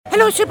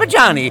Hello, Super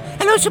Johnny.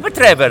 Hello, Super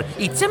Trevor.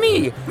 It's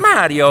me,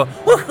 Mario.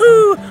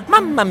 Woohoo!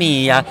 Mamma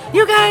mia.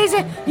 You guys,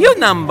 you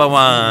number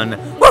one.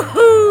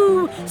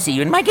 Woohoo! See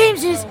you in my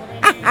games.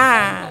 Ha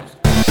ha!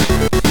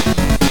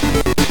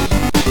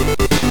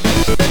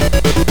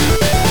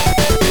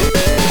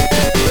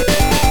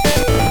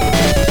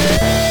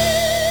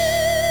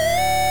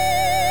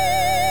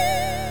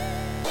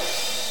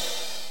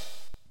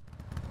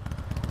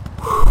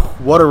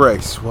 What a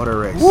race. What a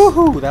race.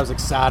 Woohoo! That was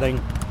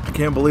exciting. I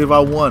can't believe I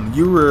won.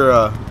 You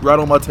were right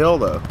on my tail,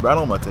 though. Right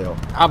on my tail.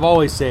 I've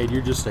always said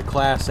you're just a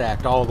class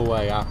act all the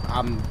way.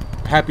 I'm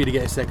happy to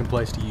get second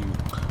place to you.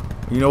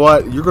 You know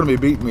what? You're going to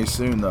be beating me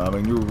soon, though. I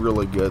mean, you're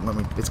really good.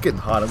 It's getting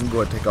hot. I'm going to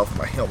go ahead and take off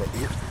my helmet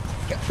here.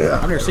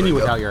 Yeah, I've never seen you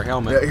without your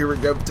helmet. Yeah, here we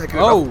go. Take it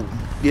off.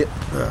 Yeah.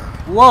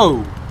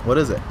 Whoa. What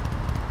is it?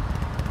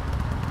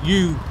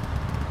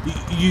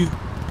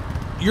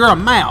 You're a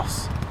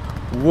mouse.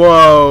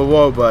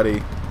 Whoa,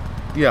 buddy.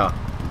 Yeah.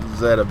 Is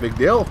that a big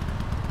deal?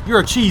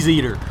 You're a cheese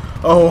eater.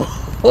 Oh,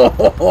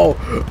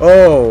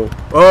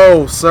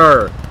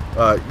 sir.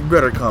 You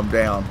better calm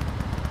down.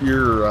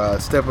 You're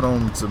stepping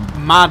on some...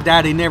 My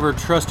daddy never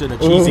trusted a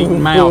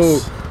cheese-eating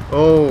mouse.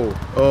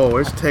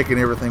 It's taking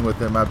everything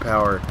within my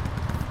power.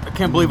 I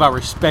can't believe I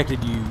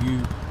respected you.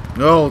 You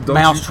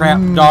mousetrap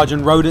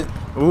dodging rodent.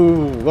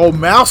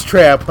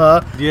 Mousetrap,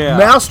 huh? Yeah.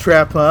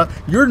 Mousetrap, huh?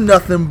 You're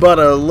nothing but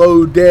a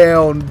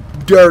low-down,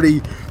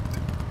 dirty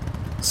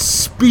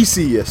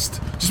speciest.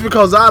 Just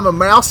because I'm a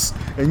mouse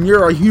and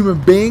you're a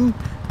human being?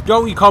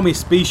 Don't you call me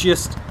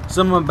speciest.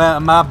 Some of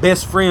my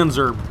best friends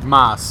are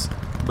mice.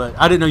 But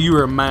I didn't know you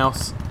were a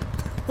mouse.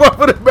 What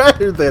would it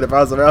matter then if I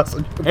was a mouse?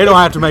 It don't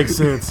have to make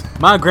sense.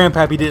 My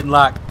grandpappy didn't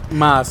like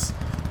mice.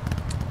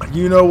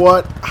 You know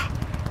what?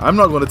 I'm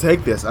not going to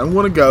take this. I'm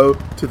going to go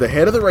to the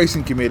head of the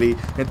racing committee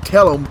and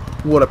tell him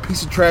what a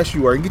piece of trash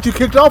you are and get you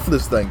kicked off of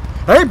this thing.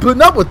 I ain't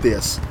putting up with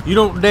this. You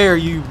don't dare,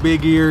 you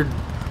big-eared...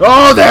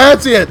 Oh,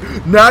 that's it.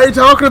 Now you're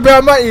talking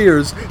about my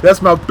ears.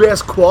 That's my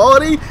best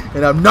quality,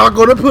 and I'm not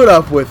going to put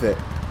up with it.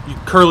 You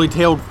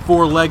curly-tailed,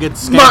 four-legged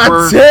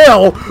scamper. My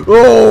tail!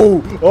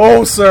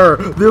 Oh, sir.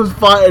 Them's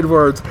fighting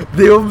words.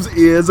 Them's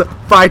is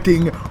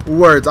fighting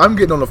words. I'm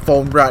getting on the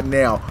phone right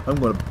now. I'm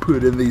going to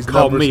put in these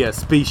Call numbers. me a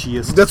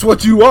speciest. That's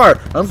what you are.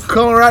 I'm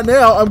calling right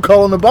now. I'm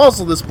calling the boss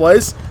of this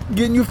place,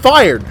 getting you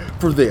fired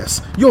for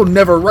this. You'll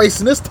never race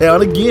in this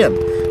town again.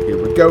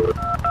 Here we go.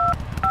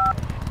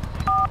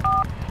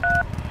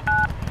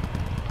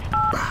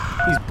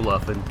 He's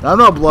bluffing. I'm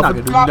not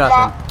bluffing. Not gonna do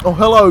nothing. Oh,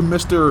 hello,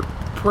 Mr.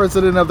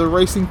 President of the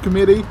Racing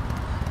Committee.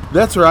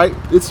 That's right.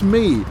 It's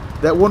me,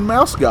 that one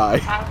mouse guy.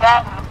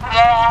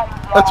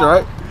 That's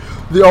right.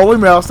 The only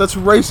mouse that's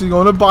racing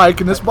on a bike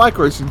in this bike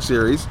racing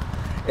series.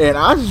 And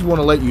I just want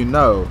to let you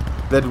know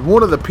that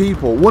one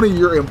of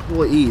your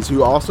employees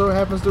who also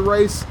happens to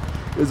race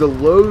is a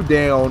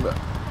low-down,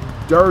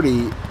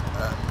 dirty,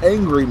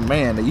 angry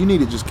man that you need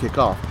to just kick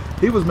off.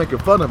 He was making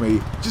fun of me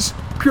just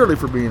purely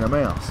for being a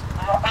mouse.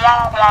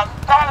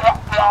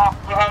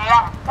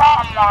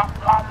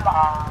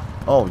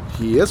 Oh,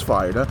 he is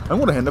fired, huh? I'm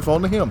going to hand the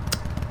phone to him.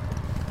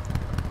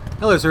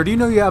 Hello, sir. Do you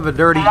know you have a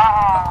dirty...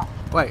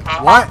 Wait,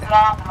 what?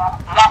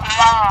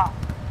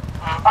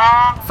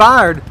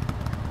 Fired?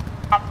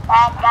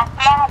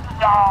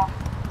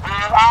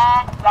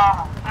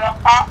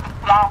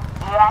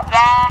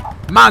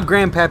 My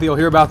grandpappy will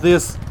hear about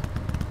this.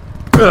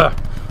 Ugh.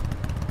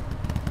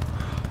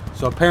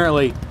 So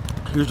apparently...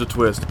 Here's the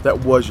twist. That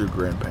was your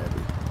grandpappy.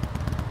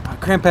 My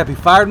grandpappy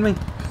fired me?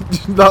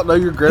 Did you not know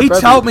your grandpappy?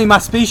 He taught me my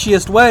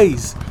speciest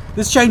ways.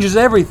 This changes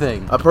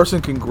everything. A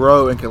person can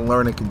grow and can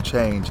learn and can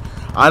change.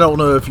 I don't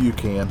know if you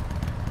can.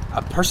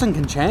 A person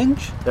can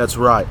change? That's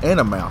right. And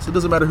a mouse. It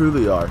doesn't matter who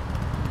they are.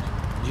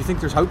 Do you think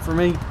there's hope for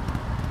me?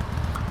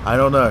 I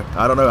don't know.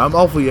 I'm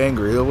awfully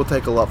angry. It will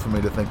take a lot for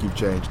me to think you've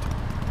changed.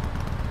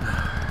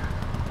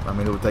 I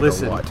mean, it would take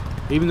a lot.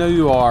 Even though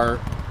you are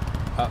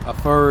a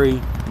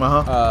furry,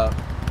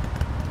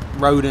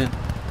 rodent,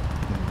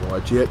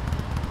 watch it,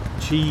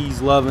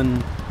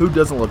 cheese-loving... Who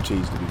doesn't love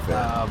cheese, to be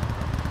fair?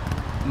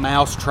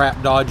 Mouse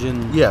trap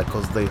dodging... Yeah,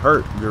 because they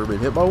hurt. You ever been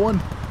hit by one?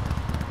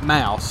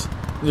 Mouse.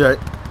 Yeah.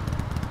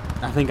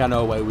 I think I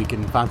know a way we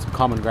can find some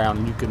common ground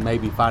and you can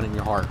maybe find it in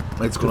your heart.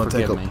 It's going to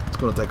take a lot. It's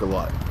going to take a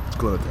lot.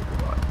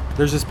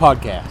 There's this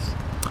podcast.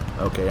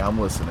 Okay, I'm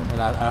listening.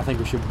 And I think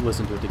we should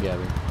listen to it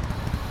together.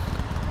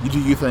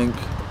 Do you think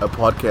a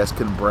podcast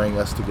can bring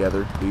us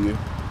together? Do you?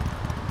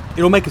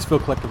 It'll make us feel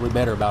collectively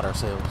better about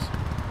ourselves.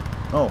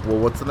 Oh, well,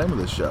 what's the name of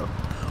this show?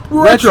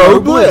 Retro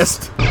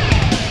Bliss.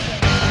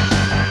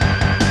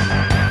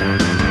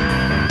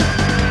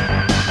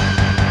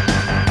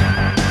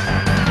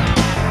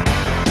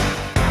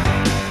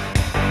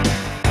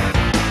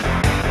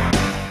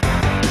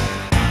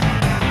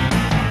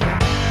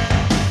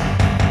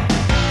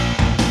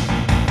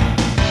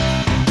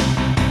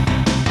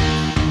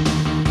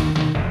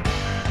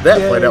 That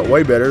played out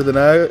way better than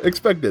I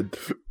expected.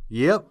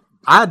 Yep.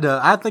 I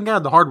think I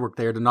had the hard work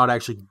there to not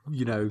actually,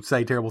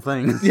 say terrible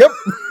things. Yep.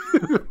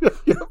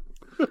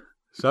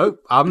 So,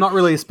 I'm not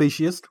really a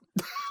speciest.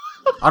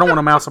 I don't want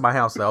a mouse in my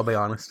house, though, I'll be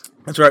honest.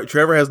 That's right.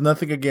 Trevor has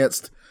nothing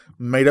against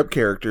made-up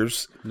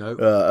characters. Nope.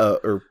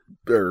 Or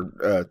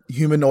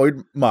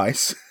humanoid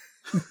mice.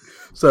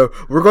 So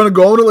we're going to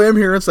go on a limb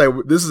here and say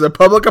this is a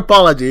public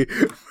apology.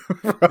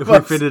 If we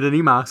offended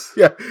any mice.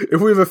 Yeah,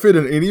 if we've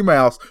offended any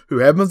mouse who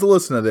happens to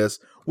listen to this,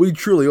 we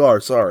truly are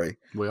sorry.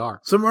 We are.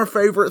 Some of our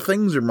favorite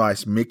things are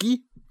mice.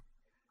 Mickey.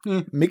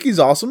 Mickey's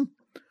awesome.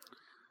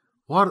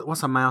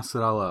 What's a mouse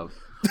that I love?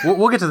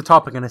 We'll get to the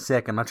topic in a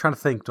second. I'm trying to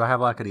think. Do I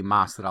have like any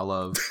mice that I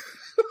love?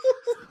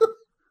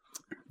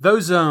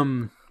 Those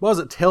what was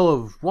it?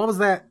 What was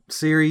that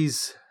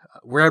series?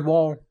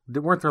 Redwall.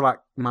 Weren't there like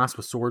mice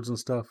with swords and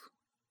stuff?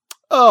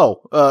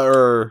 Oh,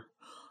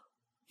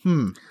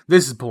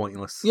 This is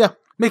pointless. Yeah.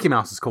 Mickey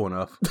Mouse is cool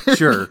enough.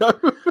 Sure.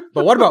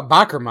 But what about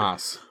biker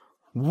mice?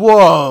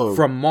 Whoa.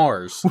 From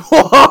Mars.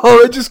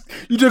 Whoa.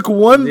 You took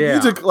Yeah.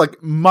 you took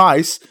like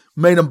mice,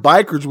 made them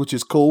bikers, which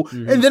is cool,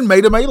 and then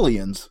made them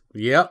aliens.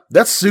 Yep.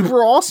 That's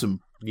super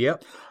awesome.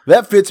 Yep.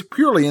 That fits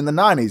purely in the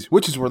 90s,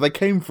 which is where they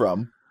came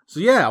from.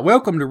 So yeah,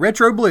 welcome to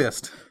Retro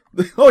Blist.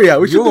 Oh yeah,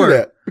 we should do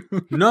that.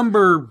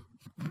 Number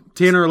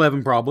 10 or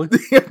 11 probably.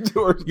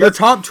 Your Your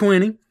top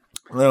 20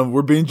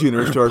 we're being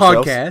generous to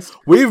ourselves.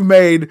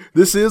 podcast.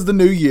 This is the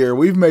new year.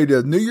 We've made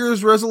a New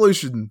Year's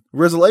resolution.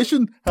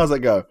 Resolution? How's that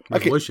go?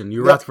 Resolution.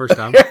 You were right the first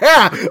time.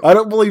 I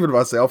don't believe in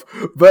myself,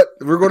 but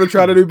we're going to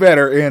try to do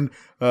better in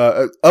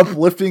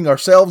uplifting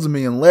ourselves and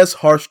being less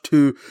harsh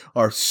to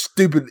our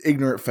stupid,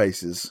 ignorant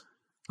faces.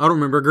 I don't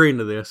remember agreeing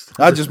to this.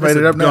 I just made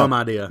it up now. Dumb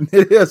idea.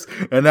 It is,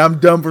 and I'm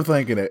dumb for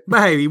thinking it.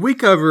 But hey, we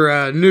cover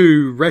a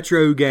new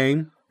retro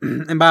game.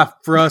 And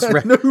for us,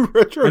 a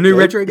new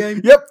retro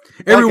game? Yep.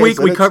 Every week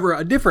we cover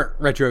a different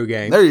retro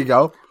game. There you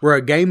go. We're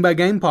a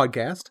game-by-game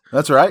podcast.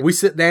 That's right. We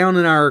sit down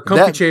in our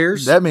comfy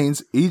chairs. That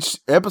means each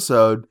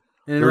episode,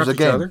 and there's a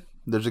game. Other.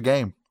 There's a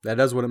game. That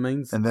does what it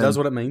means. And then does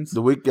what it means.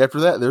 The week after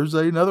that, there's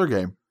another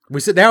game. We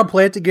sit down,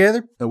 play it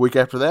together. The week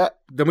after that,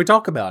 then we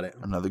talk about it.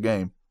 Another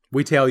game.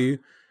 We tell you,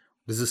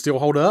 does it still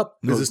hold up?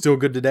 Is it still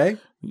good today?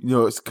 You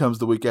know, it comes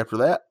the week after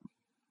that.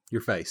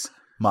 Your face.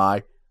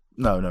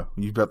 No,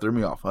 you about threw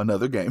me off.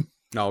 Another game.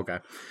 Oh, okay.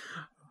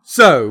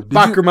 So,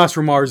 Biker Mice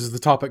from Mars is the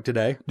topic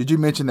today. Did you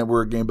mention that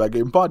we're a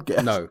game-by-game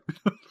podcast? No.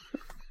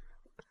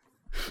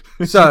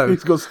 So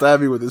he's going to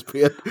stab me with his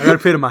pen. I got a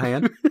pen in my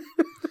hand.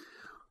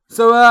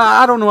 So,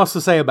 I don't know what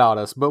to say about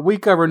us, but we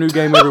cover a new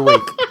game every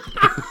week.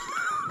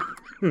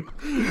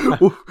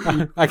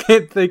 I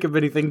can't think of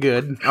anything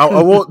good.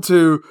 I want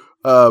to,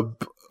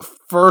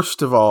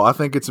 first of all, I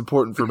think it's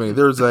important for me.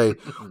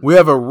 We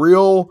have a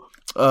real,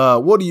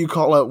 what do you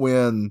call it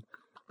when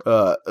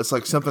it's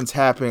like something's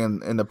happening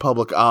in the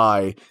public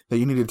eye that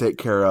you need to take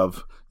care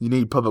of? You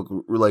need public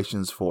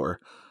relations for.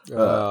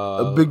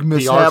 A big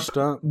mishap. PR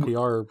stunt?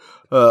 PR.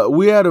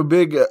 We had a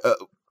big,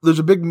 there's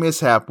a big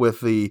mishap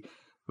with the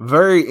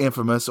very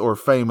infamous or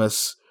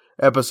famous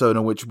episode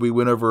in which we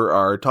went over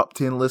our top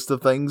 10 list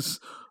of things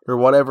or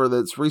whatever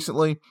that's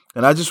recently.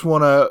 And I just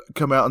want to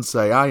come out and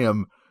say I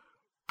am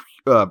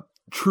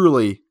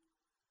truly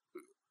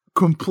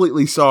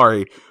completely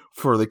sorry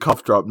for the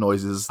cough drop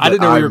noises. I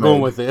didn't know where you were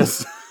going with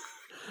this.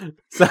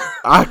 So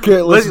I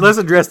can't listen. Let's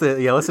address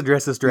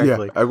this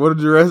directly.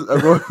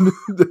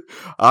 Yeah,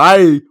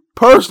 I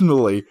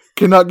personally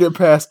cannot get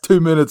past 2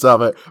 minutes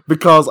of it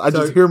because I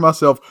just hear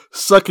myself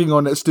sucking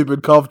on that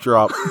stupid cough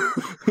drop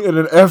in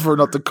an effort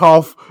not to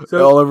cough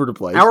all over the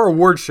place. Our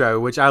award show,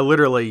 which I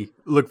literally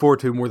look forward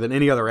to more than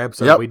any other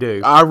episode we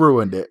do. I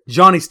ruined it.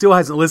 Johnny still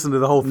hasn't listened to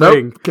the whole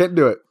thing. Nope, can't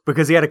do it.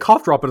 Because he had a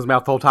cough drop in his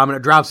mouth the whole time and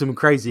it drives him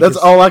crazy. That's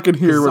all I can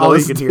hear. That's all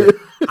he can hear.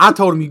 I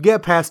told him, you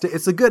get past it.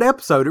 It's a good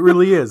episode. It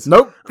really is.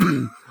 Nope.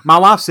 My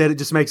wife said it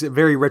just makes it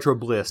very retro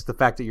bliss, the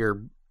fact that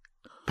you're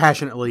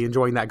passionately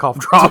enjoying that cough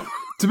drop.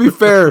 To be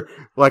fair,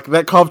 like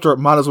that cough drop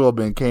might as well have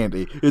been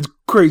candy. It's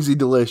crazy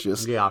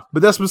delicious. Yeah.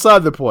 But that's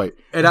beside the point.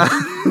 And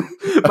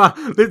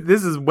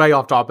this is way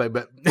off topic,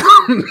 but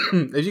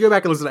if you go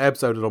back and listen to the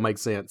episode, it'll make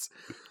sense.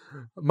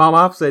 My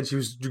wife said she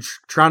was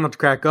trying not to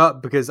crack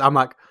up because I'm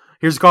like,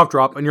 here's a cough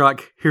drop. And you're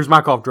like, here's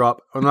my cough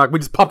drop. And like, we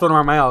just popped it on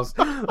our mouths.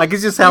 Like,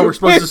 it's just how we're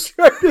supposed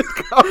to.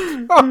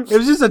 It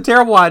was just a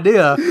terrible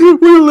idea.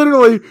 We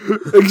literally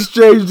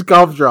exchanged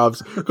cough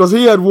drops because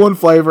he had one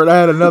flavor and I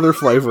had another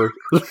flavor.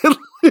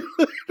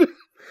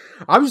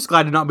 I'm just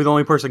glad to not be the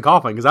only person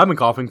coughing because I've been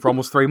coughing for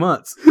almost 3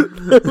 months.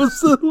 It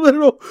was a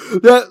literal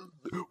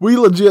we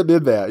legit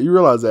did that. You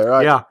realize that,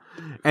 right? Yeah.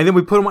 And then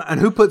we put them. And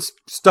who puts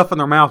stuff in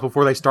their mouth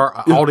before they start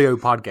an audio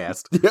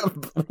podcast? Yeah,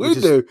 we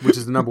do. Which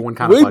is the number one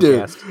kind of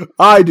podcast. We do.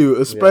 I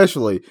do,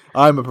 especially. Yeah.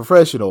 I'm a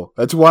professional.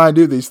 That's why I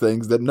do these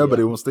things that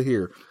nobody wants to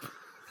hear.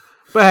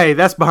 But hey,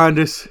 that's behind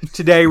us.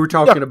 Today we're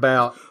talking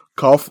about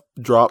Cough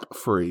Drop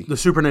Free, the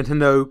Super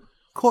Nintendo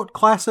cult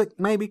classic,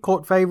 maybe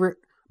cult favorite,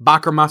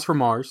 Biker Mice from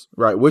Mars.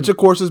 Right, which of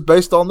course is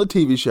based on the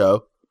TV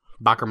show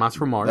Biker Mice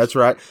from Mars. That's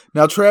right.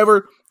 Now,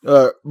 Trevor,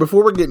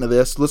 before we get into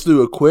this, let's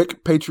do a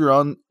quick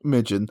Patreon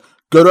mention.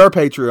 Go to our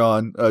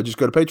Patreon. Just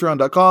go to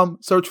patreon.com,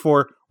 search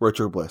for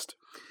Retro Blist.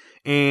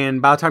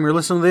 And by the time you're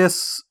listening to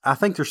this, I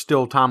think there's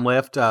still time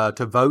left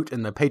to vote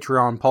in the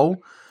Patreon poll.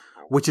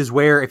 which is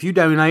where if you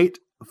donate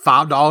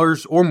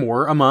 $5 or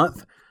more a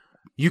month,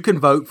 you can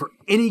vote for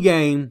any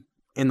game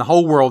in the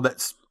whole world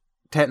that's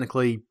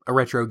technically a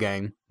retro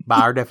game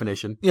by our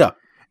definition. Yeah.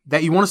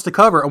 That you want us to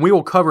cover, and we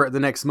will cover it the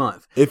next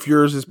month. If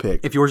yours is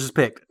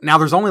picked. Now,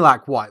 there's only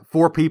like, what,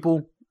 4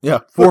 people? Yeah.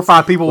 4 or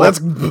 5 people. Let's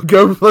just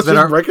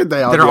break it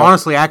down. That are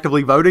honestly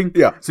actively voting.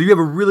 Yeah. So you have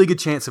a really good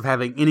chance of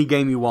having any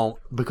game you want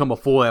become a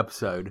full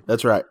episode.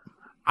 That's right.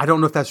 I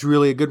don't know if that's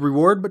really a good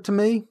reward, but to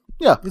me,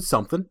 yeah, it's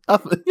something.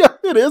 Yeah,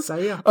 it is. So,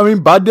 yeah. I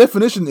mean, by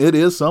definition, it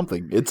is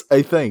something. It's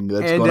a thing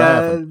that's going to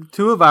happen.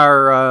 2 of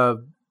our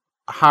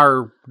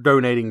higher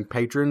donating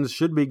patrons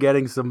should be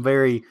getting some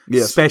very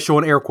special,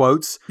 in air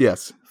quotes,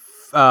 yes,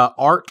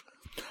 art.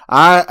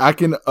 I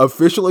can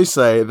officially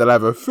say that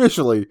I've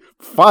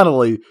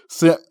finally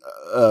sent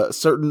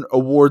certain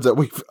awards that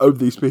we've owed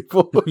these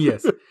people.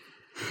 Yes.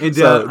 And,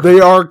 so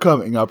they are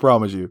coming, I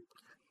promise you.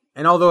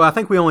 And although I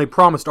think we only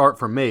promised art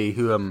from me,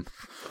 who am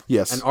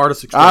an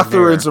artist extraordinaire. I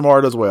threw in some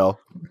art as well.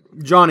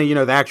 Johnny,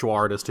 the actual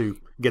artist who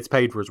gets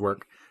paid for his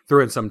work,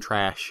 threw in some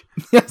trash.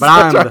 Yes, but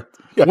I'm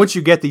right. Once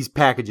you get these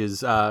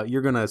packages,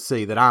 you're going to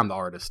see that I'm the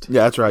artist.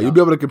 Yeah, that's right. Yeah. You'll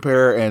be able to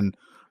compare, and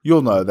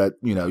you'll know that,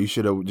 you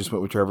should have just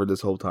went with Trevor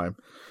this whole time.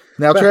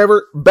 Now,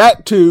 Trevor,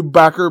 back to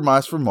Backer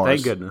Mice from Mars.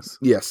 Thank goodness.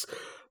 Yes.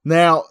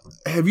 Now,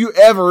 have you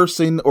ever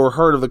seen or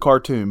heard of the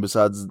cartoon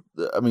besides,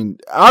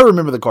 I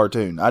remember the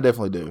cartoon. I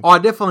definitely do. Oh, I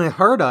definitely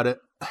heard of it.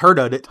 Heard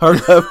of it?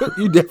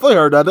 You definitely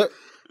heard of it.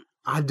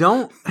 I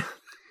don't.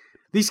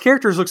 These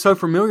characters look so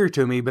familiar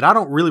to me, but I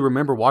don't really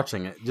remember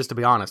watching it, just to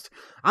be honest.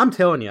 I'm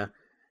telling you,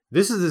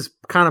 this is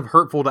kind of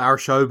hurtful to our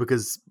show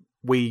because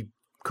we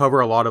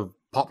cover a lot of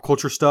pop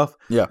culture stuff.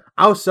 Yeah.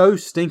 I was so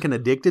stinking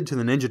addicted to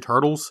the Ninja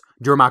Turtles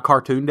during my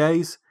cartoon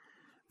days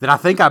that I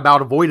think I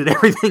about avoided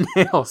everything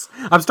else.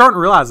 I'm starting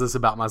to realize this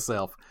about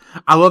myself.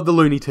 I love the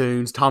Looney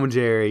Tunes, Tom and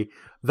Jerry,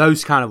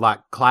 those kind of like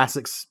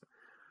classics.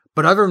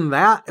 But other than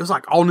that, it was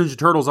like all Ninja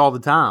Turtles all the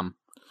time.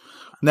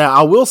 Now,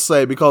 I will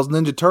say, because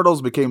Ninja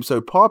Turtles became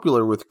so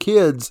popular with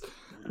kids,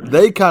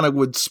 they kind of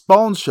would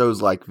spawn shows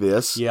like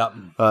this. Yep.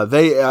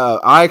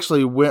 I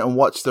actually went and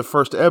watched the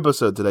first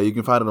episode today. You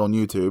can find it on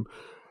YouTube.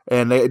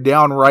 And they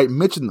downright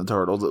mentioned the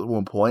Turtles at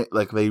one point.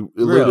 Like, they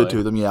alluded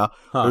to them, yeah.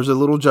 Huh. There's a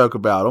little joke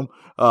about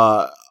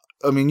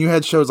them. You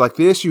had shows like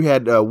this. You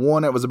had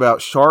one that was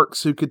about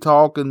sharks who could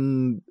talk,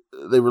 and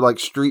they were like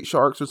street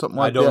sharks or something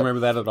like that. I don't remember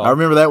that at all. I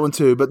remember that one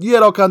too. But you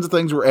had all kinds of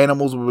things where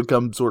animals would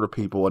become sort of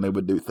people, and they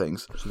would do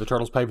things. So the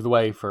Turtles paved the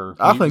way for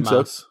I think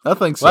mice. So. I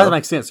think so. Well, that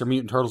makes sense. They're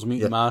mutant turtles,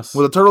 mutant mice.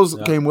 Well, the Turtles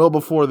came well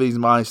before these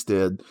mice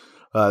did.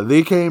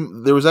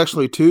 There was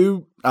actually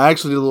 2. I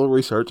actually did a little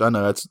research. I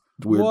know, that's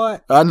weird.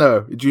 What? I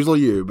know. It's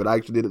usually you, but I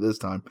actually did it this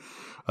time.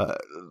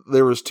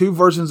 There was 2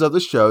 versions of the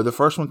show. The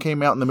first one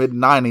came out in the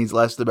mid-90s,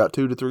 lasted about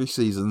 2 to 3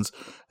 seasons.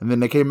 And then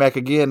they came back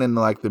again in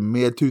like the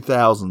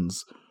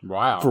mid-2000s.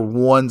 Wow. For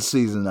 1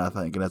 season, I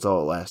think, and that's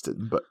all it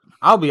lasted. But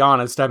I'll be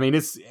honest.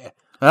 it's...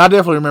 And I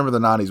definitely remember the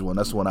 90s one.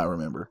 That's the one I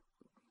remember.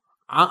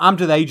 I'm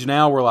to the age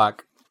now where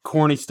like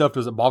corny stuff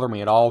doesn't bother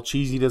me at all.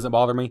 Cheesy doesn't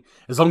bother me.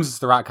 As long as it's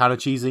the right kind of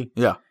cheesy.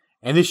 Yeah.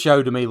 And this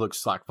show to me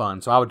looks like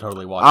fun, so I would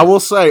totally watch it. I will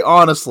say,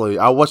 honestly,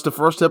 I watched the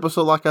first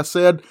episode, like I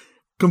said,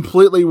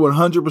 completely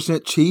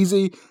 100%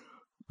 cheesy,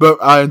 but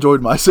I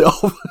enjoyed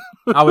myself.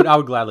 I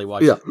would gladly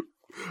watch it.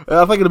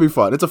 I think it'll be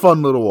fun. It's a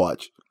fun little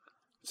watch.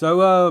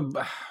 So,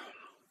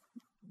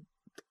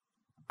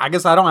 I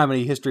guess I don't have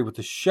any history with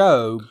the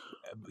show.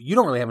 You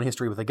don't really have any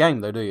history with the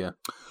game, though, do you?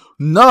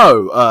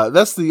 No,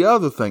 that's the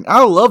other thing.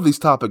 I love these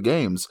type of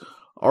games.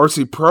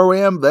 RC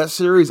Pro-Am, that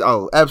series,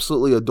 I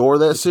absolutely adore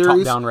that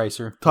series. Top-down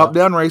racer.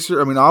 Top-down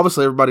racer.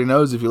 Obviously, everybody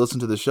knows if you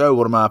listen to the show,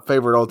 one of my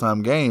favorite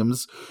all-time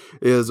games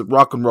is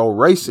Rock and Roll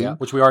Racing. Yeah,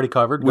 which we already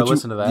covered. Go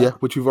listen to that. Yeah,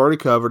 which we've already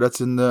covered.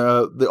 That's in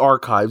the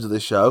archives of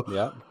this show.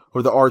 Yeah.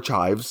 Or the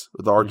archives,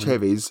 the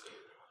archives. Mm-hmm.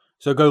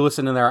 So go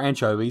listen to their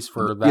anchovies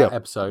for that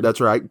episode.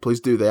 That's right. Please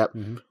do that.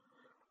 Mm-hmm.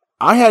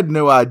 I had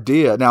no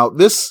idea. Now,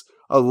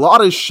 a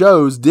lot of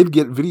shows did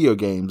get video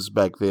games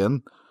back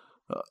then.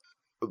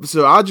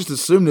 So I just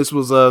assumed this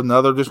was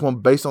another just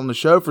one based on the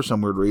show for some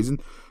weird reason.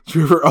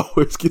 Trevor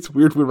always gets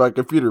weird when my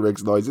computer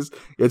makes noises.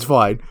 It's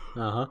fine.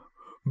 Uh-huh.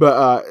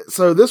 But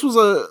so this was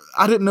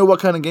I didn't know what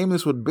kind of game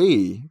this would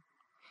be.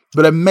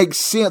 But it makes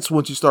sense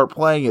once you start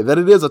playing it, that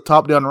it is a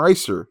top-down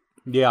racer.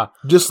 Yeah.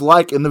 Just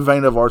like in the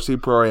vein of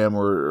RC Pro-Am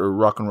or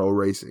Rock and Roll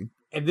Racing.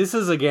 And this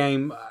is a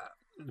game,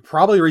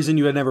 probably the reason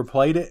you had never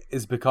played it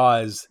is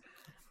because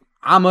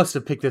I must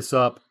have picked this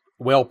up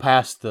well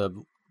past the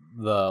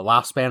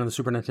lifespan of the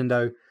Super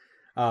Nintendo.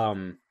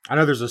 I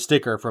know there's a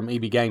sticker from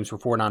EB Games for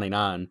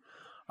 $4.99.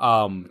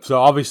 So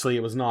obviously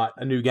it was not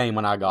a new game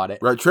when I got it.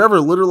 Right. Trevor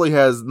literally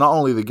has not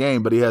only the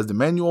game, but he has the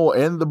manual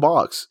and the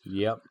box.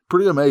 Yep.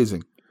 Pretty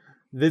amazing.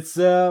 It's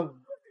kind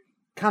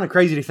of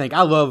crazy to think.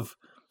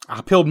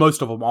 I peeled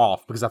most of them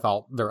off because I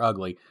thought they're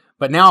ugly.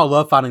 But now I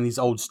love finding these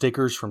old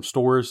stickers from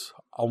stores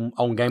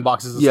on game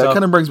boxes and stuff. Yeah, it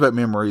kind of brings back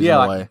memories in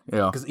a way.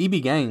 Yeah. Because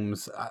EB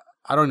Games,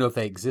 I don't know if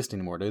they exist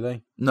anymore, do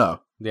they? No.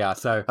 Yeah,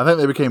 so I think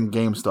they became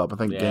GameStop. I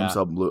think Yeah.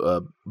 GameStop blew.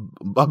 I'm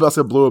about to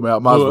say blew them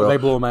out. Might as well. they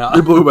blew them out.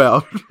 They blew them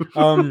out.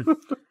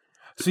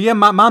 So yeah,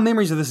 my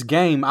memories of this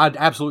game, I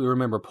absolutely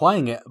remember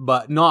playing it,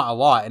 but not a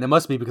lot. And it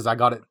must be because I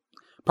got it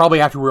probably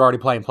after we were already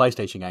playing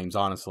PlayStation games,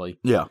 honestly,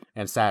 Yeah.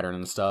 and Saturn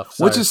and stuff.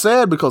 So Which is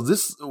sad because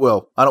this.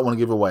 Well, I don't want to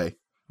give away,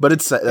 but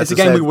it's sad. it's a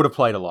game we would have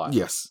played a lot.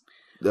 Yes.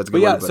 That's a But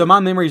good way yeah, to put so it. my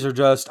memories are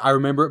just, I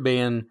remember it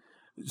being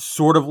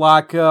sort of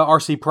like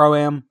RC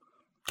Pro-Am,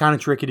 kind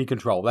of tricky to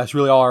control. That's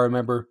really all I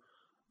remember.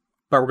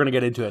 But we're going to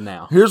get into it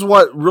now. Here's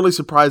what really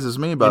surprises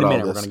me about In a all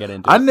minute, we're this. gonna get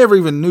into I it. never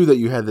even knew that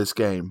you had this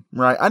game,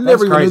 right? I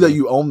never even knew crazy. that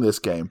you owned this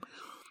game.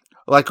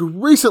 Like,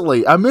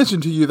 recently, I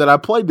mentioned to you that I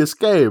played this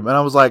game, and I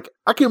was like,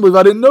 I can't believe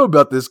I didn't know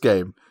about this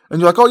game. And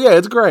you're like, oh, yeah,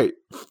 it's great.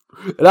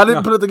 And I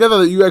didn't put it together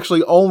that you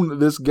actually own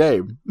this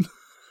game.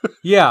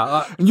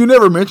 Yeah, And you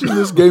never mentioned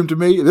this game to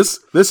me. This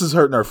is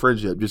hurting our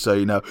friendship, just so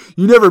you know.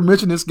 You never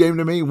mentioned this game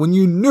to me when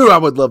you knew I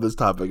would love this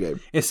type of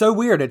game. it's so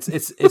weird.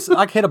 It's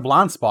like hit a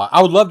blind spot.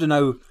 I would love to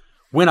know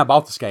when I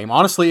bought this game.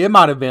 Honestly, it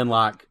might have been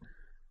like,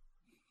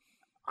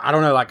 I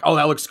don't know, like, oh,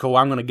 that looks cool,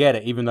 I'm going to get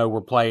it, even though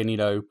we're playing,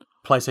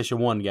 PlayStation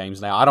 1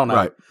 games now. I don't know.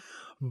 Right.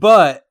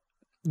 But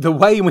the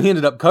way we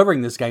ended up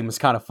covering this game is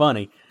kind of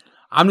funny.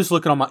 I'm just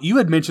looking on you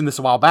had mentioned this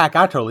a while back.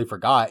 I totally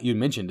forgot. You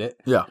mentioned it.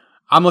 Yeah.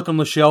 I'm looking on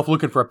the shelf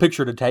looking for a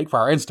picture to take for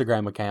our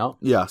Instagram account,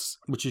 Yes.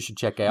 which you should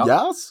check out.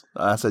 Yes?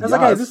 I said I was yes.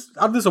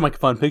 like, hey, this will make a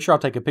fun picture. I'll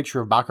take a picture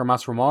of Biker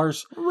Mice from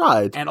Mars.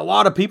 Right. And a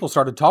lot of people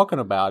started talking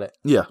about it.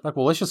 Yeah. Like,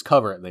 well, let's just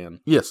cover it then.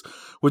 Yes,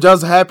 which I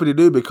was happy to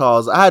do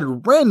because I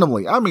had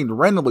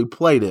randomly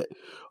played it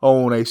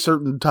on a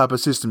certain type of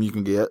system you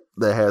can get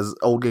that has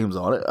old games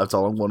on it. That's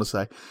all I'm going to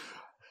say.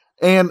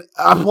 And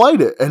I played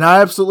it, and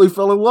I absolutely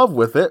fell in love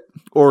with it.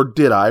 Or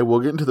did I? We'll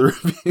get into the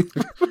review.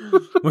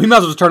 We might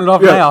as well just turn it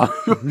off Yeah.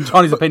 now.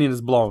 Johnny's opinion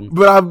is blown.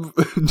 But I'm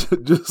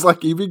just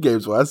like EV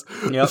Games was.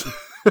 Yep.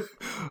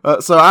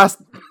 So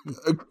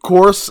of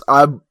course,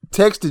 I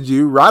texted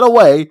you right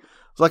away.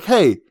 It's like,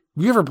 hey, have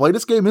you ever played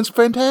this game? It's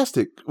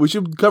fantastic. We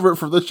should cover it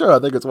for the show. I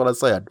think that's what I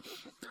said.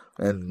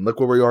 And look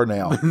where we are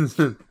now.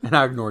 And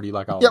I ignored you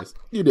like always. Yep,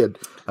 you did.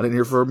 I didn't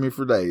hear from you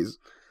for days.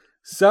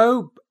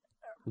 So,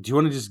 do you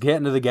want to just get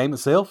into the game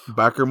itself?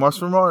 Biker Mars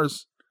from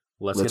Mars.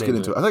 Let's Let's get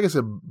into it. I think I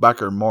said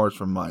Biker Mars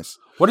from Mice.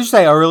 What did you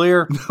say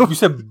earlier? You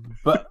said,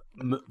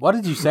 what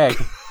did you say?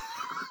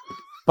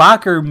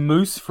 Biker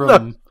Moose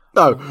from,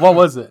 No, what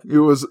was it? it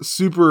was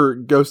Super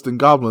Ghost and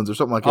Goblins or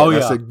something like that. Oh, and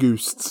yeah. I said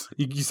Goosts.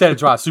 You said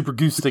it's right. Super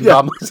Goose and Yeah.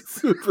 Goblins.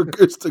 Super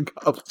Ghost and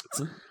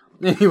Goblins.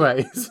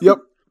 Anyways. Yep.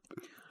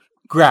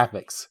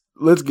 Graphics.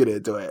 Let's get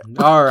into it.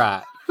 All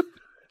right.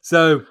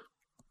 So,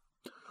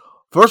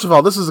 First of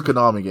all, this is a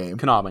Konami game.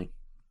 Konami.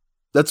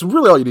 That's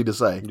really all you need to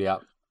say. Yeah.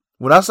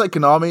 When I say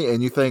Konami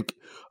and you think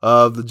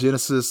of the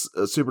Genesis,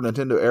 Super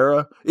Nintendo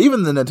era,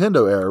 even the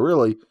Nintendo era,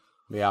 really,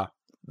 Yeah.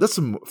 that's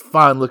some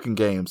fine looking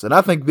games. And I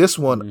think this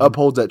one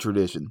upholds that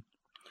tradition.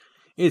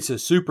 It's a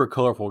super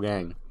colorful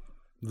game.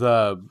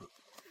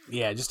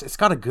 It's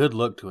got a good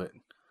look to it.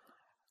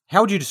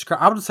 How would you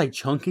describe? I would say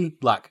chunky.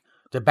 Like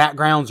the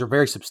backgrounds are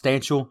very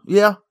substantial.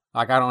 Yeah.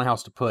 Like I don't know how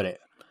else to put it.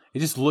 It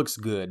just looks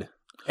good.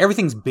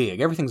 Everything's big.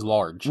 Everything's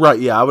large. Right,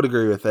 yeah, I would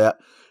agree with that.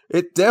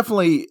 It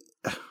definitely,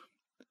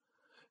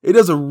 it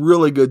does a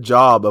really good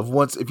job of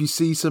if you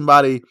see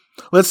somebody,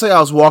 let's say I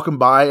was walking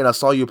by and I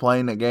saw you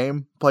playing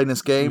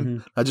this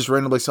game, I just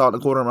randomly saw it in the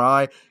corner of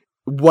my eye,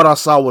 what I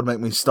saw would make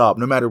me stop.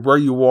 No matter where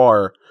you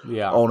are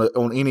Yeah.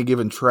 on any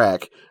given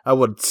track, I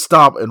would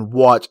stop and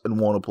watch and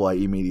want to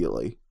play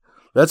immediately.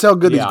 That's how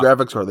good Yeah. these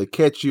graphics are. They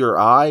catch your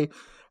eye,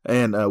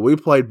 and we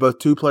played both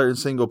 2-player and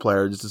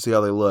single-player just to see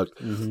how they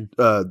looked.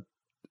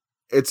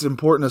 It's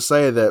important to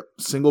say that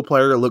single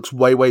player looks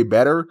way, way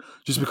better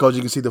just because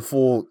you can see the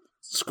full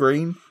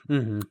screen.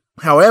 Mm-hmm.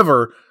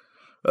 However,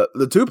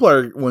 the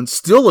 2-player one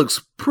still looks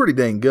pretty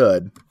dang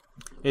good.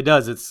 It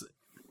does.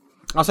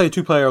 I'll say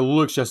the 2-player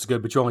looks just as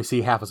good, but you only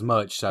see half as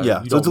much. So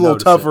Yeah, you so it's a don't little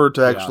notice tougher it.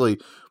 to Yeah. actually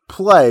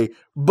play,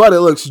 but it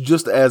looks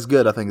just as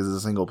good, I think, as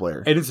a single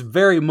player. And it's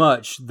very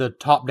much the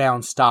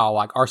top-down style,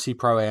 like RC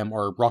Pro-Am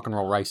or Rock and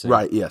Roll Racing.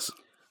 Right, yes.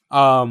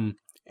 And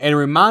it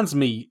reminds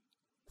me,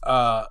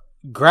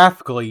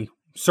 graphically,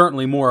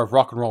 certainly more of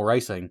Rock and Roll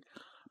Racing,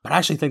 but I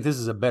actually think this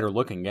is a better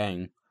looking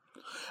game.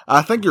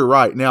 I think you're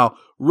right. Now,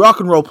 rock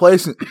and roll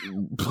placing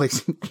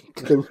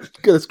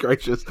goodness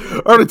gracious. I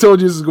already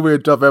told you this is going to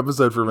be a tough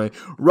episode for me.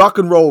 Rock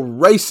and roll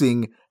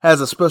racing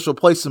has a special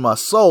place in my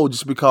soul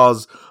just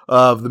because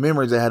of the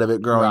memories I had of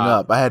it growing Right.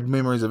 up. I had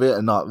memories of it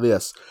and not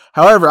this.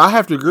 However, I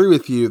have to agree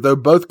with you, though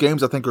both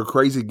games I think are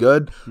crazy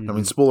good. I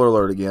mean, spoiler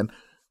alert again.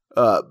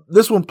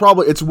 This one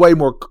probably, it's way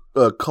more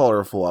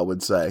colorful, I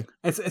would say.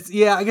 I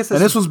guess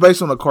And this was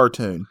based on a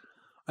cartoon.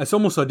 it's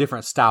almost a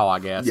different style, I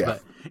guess. Yeah.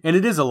 And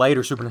it is a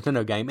later Super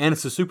Nintendo game, and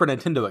it's a Super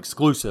Nintendo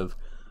exclusive,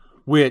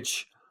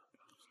 which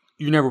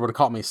you never would have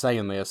caught me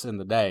saying this in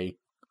the day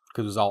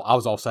because I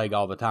was all Sega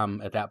all the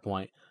time at that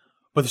point.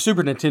 But the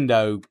Super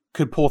Nintendo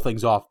could pull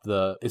things off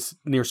its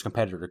nearest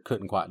competitor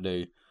couldn't quite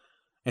do.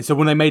 And so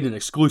when they made an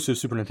exclusive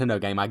Super Nintendo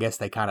game, I guess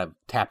they kind of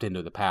tapped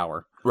into the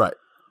power. Right.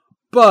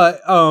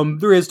 But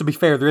there is, to be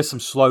fair, there is some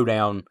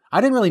slowdown. I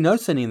didn't really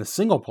notice any in the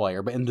single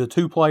player, but in the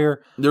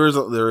 2-player, There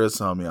is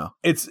some, yeah.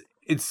 it's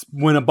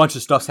when a bunch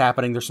of stuff's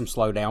happening, there's some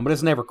slowdown, but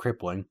it's never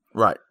crippling.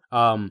 Right.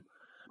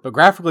 But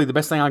graphically, the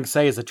best thing I can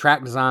say is the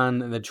track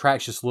design and the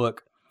tracks just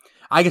look,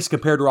 I guess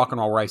compared to Rock and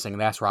Roll Racing,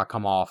 and that's where I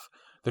come off,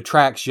 the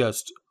tracks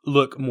just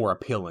look more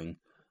appealing.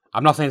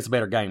 I'm not saying it's a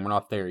better game, we're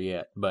not there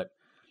yet, but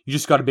you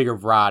just got a bigger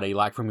variety,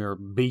 like from your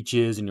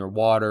beaches and your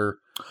water.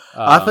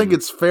 I think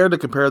it's fair to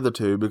compare the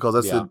two because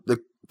that's Yeah.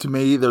 to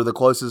me, they're the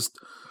closest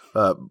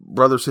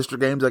brother-sister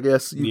games, I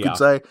guess you Yeah. could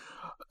say.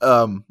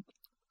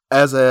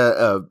 As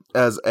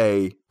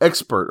a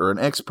expert or an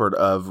expert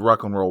of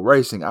Rock and Roll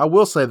Racing, I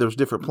will say there's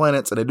different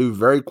planets and they do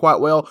very quite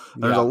well.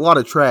 There's Yeah. a lot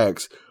of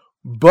tracks,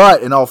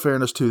 but in all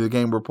fairness to the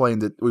game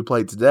we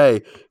played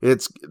today,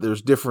 there's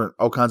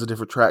all kinds of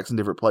different tracks and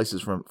different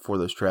places for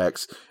those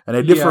tracks, and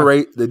they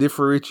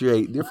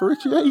differentiate.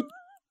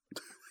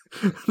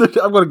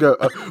 I'm gonna go.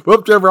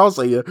 Well, Trevor, I'll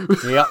see you.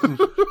 Yeah.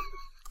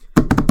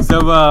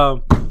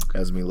 So,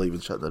 As me leaving,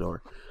 shut the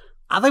door.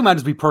 I think it might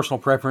just be personal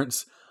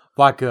preference.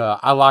 Like,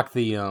 I like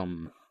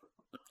the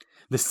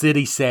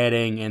city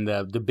setting and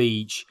the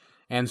beach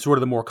and sort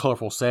of the more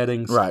colorful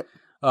settings. Right.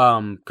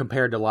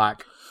 Compared to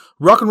like,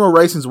 Rock and Roll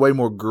Racing's way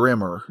more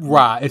grimmer.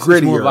 right. It's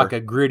more of like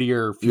a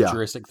grittier,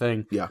 futuristic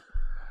thing. Yeah.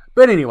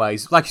 But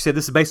anyways, like you said,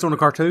 this is based on a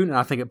cartoon, and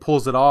I think it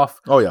pulls it off.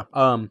 Oh yeah.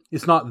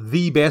 It's not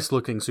the best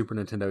looking Super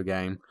Nintendo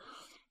game,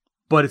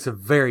 but it's a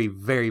very,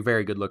 very,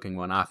 very good looking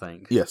one, I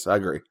think. Yes, I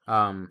agree.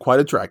 Um, Quite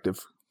attractive.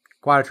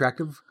 quite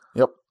attractive.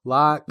 Yep.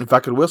 Like If I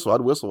could whistle,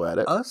 I'd whistle at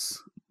it.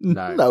 us?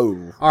 No.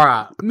 No. All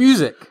right.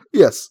 Music.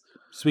 Yes.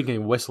 Speaking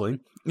of whistling.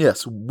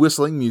 Yes.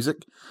 Whistling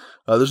music.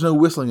 There's no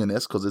whistling in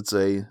this because it's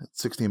a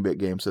 16-bit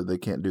game, so they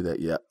can't do that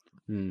yet.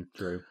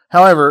 True.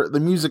 However, the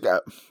music,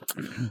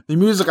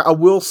 I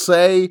will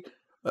say,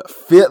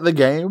 fit the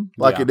game.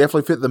 Like Yeah. it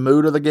definitely fit the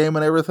mood of the game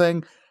and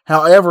everything.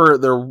 However,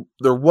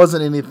 there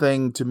wasn't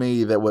anything to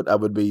me that I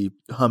would be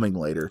humming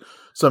later.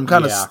 So I'm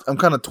kind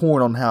of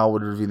torn on how I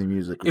would review the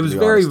music. It was to be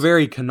very, honest.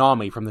 very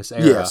Konami from this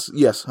era.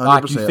 Yes, 100%.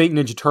 Like you think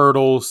Ninja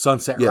Turtles,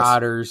 Sunset Yes.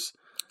 Riders.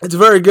 It's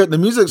very good. The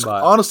music's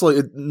But-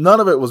 honestly, none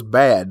of it was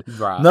bad.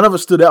 Right. None of it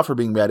stood out for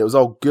being bad. It was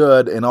all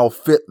good and all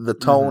fit the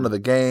tone Mm-hmm. of the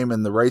game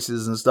and the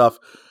races and stuff.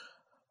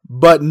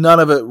 But none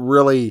of it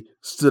really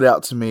stood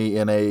out to me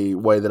in a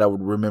way that I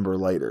would remember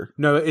later.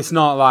 No, it's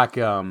not like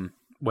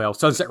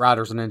Sunset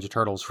Riders and Ninja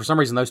Turtles. For some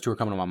reason, those two are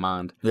coming to my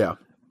mind. Yeah,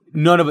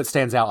 None of it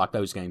stands out like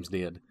those games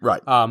did.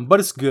 right. But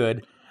it's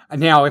good.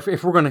 And now, if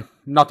we're going to,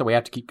 not that we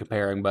have to keep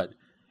comparing, but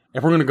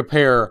if we're going to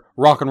compare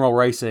Rock and Roll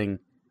Racing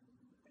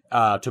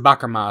to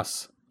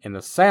Bakermas in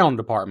the sound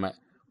department,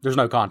 there's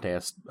no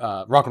contest.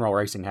 Rock and Roll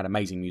Racing had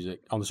amazing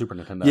music on the Super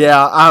Nintendo.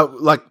 Yeah,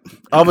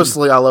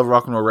 obviously I love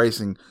Rock and Roll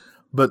Racing,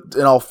 but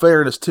in all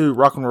fairness too,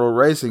 Rock and Roll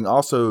Racing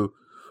also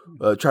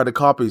tried to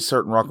copy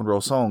certain rock and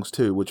roll songs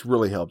too, which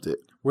really helped it.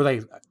 Were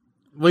they?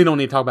 We don't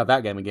need to talk about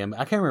that game again. But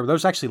I can't remember.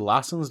 Those actually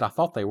licensed? I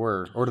thought they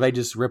were, or do they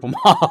just rip them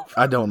off?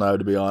 I don't know,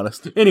 to be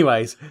honest.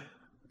 Anyways,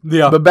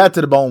 yeah, But Bat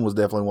to the Bone was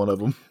definitely one of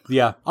them.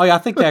 yeah. Oh yeah, I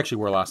think they actually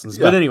were licensed.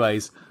 Yeah. But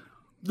anyways,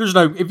 there's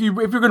no if you're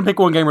going to pick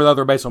one game or the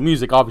other based on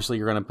music, obviously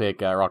you're going to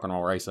pick Rock and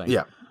Roll Racing.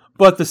 Yeah.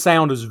 But the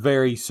sound is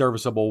very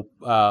serviceable.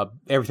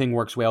 Everything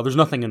works well. There's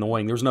nothing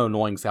annoying. There's no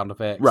annoying sound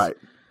effects. Right.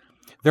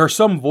 There are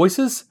some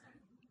voices.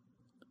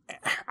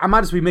 I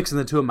might just be mixing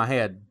the two in my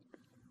head.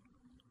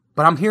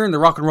 But I'm hearing the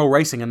Rock and Roll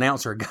Racing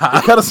announcer guy.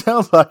 It kind of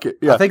sounds like it.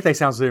 Yeah. I think they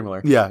sound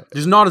similar. Yeah.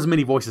 There's not as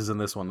many voices in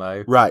this one,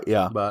 though. Right,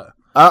 yeah. But,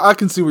 I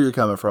can see where you're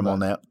coming from on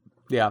that.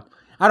 yeah.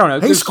 I don't know.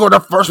 He There's- scored a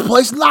first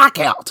place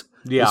knockout.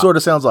 Yeah. It sort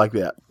of sounds like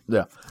that.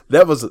 Yeah.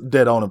 That was a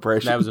dead on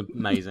impression. That was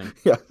amazing.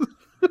 yeah.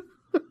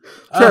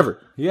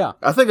 Trevor, Yeah.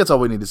 I think that's all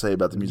we need to say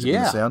about the music and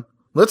Yeah. the sound.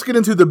 Let's get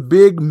into the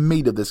big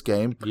meat of this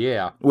game,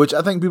 Yeah. which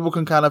I think people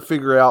can kind of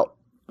figure out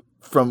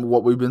from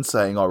what we've been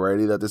saying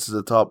already, that this is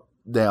a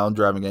top-down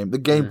driving game. The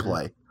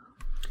gameplay.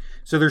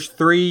 So there's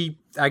three,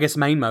 I guess,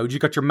 main modes. You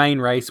got your main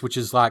race, which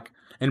is like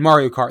in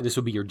Mario Kart. This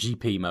would be your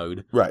GP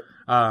mode. Right.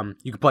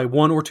 You can play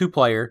 1 or 2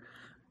 player.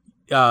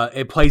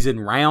 It plays in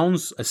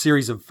rounds, a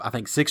series of I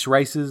think 6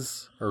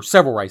 races or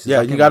several races. Yeah,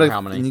 I you can't got remember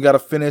how many. to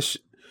finish.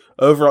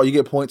 Overall, you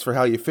get points for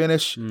how you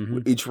finish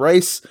each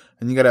race,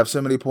 and you got to have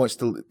so many points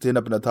to end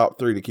up in the top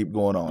 3 to keep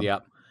going on. Yeah.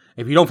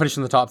 If you don't finish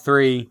in the top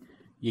 3,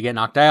 you get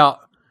knocked out.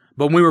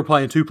 But when we were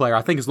playing 2 player,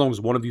 I think as long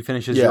as one of you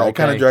finishes, Yeah, you're it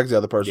okay. kind of drags the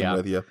other person Yeah.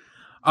 with you.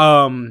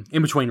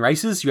 In between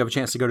races, you have a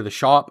chance to go to the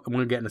shop. I'm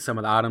going to get into some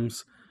of the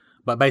items,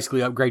 but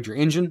basically upgrade your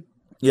engine,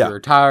 Yeah. your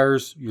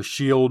tires, your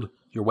shield,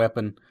 your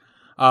weapon.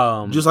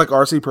 Just like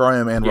RC Pro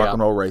Am and Yeah. Rock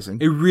and Roll Racing.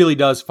 It really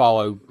does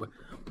follow.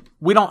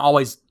 We don't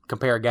always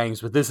compare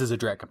games, but this is a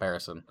direct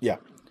comparison. Yeah.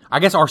 I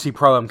guess RC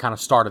Pro Am kind of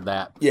started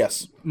that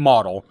Yes.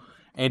 model,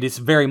 and it's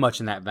very much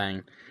in that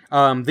vein.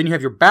 Then you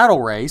have your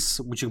battle race,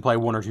 which you can play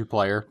 1 or 2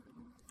 player,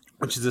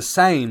 which is the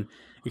same,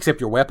 except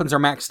your weapons are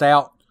maxed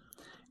out,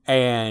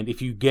 and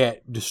if you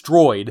get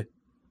destroyed,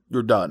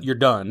 You're done. you're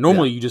done.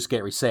 Normally you just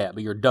get reset,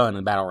 but you're done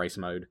in battle race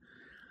mode.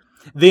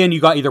 Then you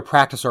got either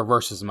practice or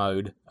versus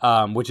mode,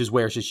 which is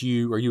where it's just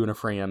you or you and a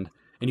friend,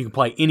 and you can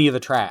play any of the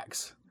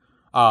tracks,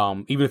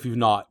 even if you've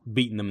not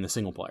beaten them in the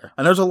single player.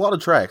 And there's a lot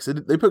of tracks.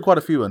 They put quite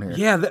a few in here.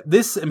 Yeah,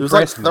 this It was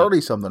like impressed 30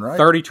 me. something, right?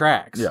 30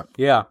 tracks. Yeah.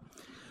 Yeah.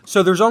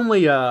 So there's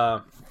only,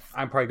 I'm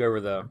probably go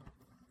over the,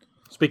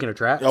 speaking of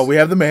tracks, Oh, we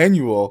have the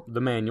manual.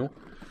 the manual.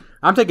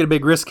 I'm taking a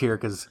big risk here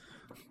because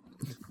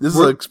This is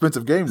an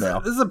expensive game now.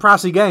 this is a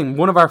pricey game.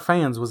 One of our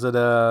fans was at,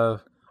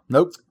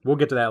 Nope. we'll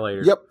get to that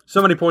later. Yep.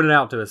 Somebody pointed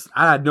out to us.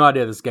 I had no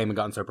idea this game had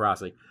gotten so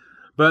pricey.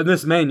 But in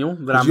this manual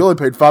that I'm... You only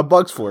paid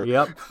 $5 for it.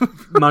 Yep.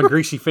 My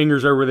greasy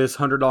fingers over this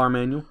 $100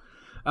 manual.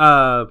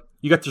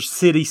 You got your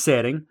city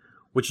setting,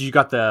 which you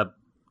got the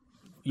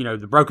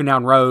broken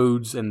down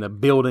roads and the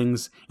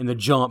buildings and the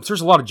jumps.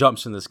 There's a lot of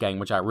jumps in this game,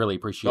 which I really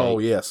appreciate. Oh,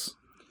 yes.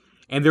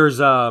 And there's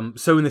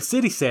so in the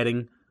city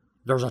setting,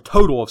 there's a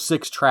total of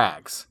 6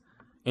 tracks.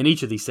 In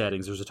each of these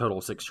settings, there's a total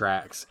of 6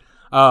 tracks.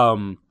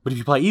 But if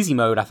you play easy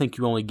mode, I think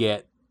you only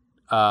get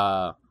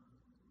was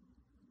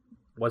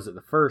it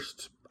the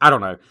first? I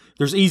don't know.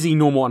 There's easy,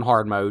 normal, and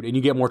hard mode, and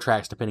you get more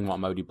tracks depending on what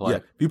mode you play. Yeah.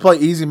 If you play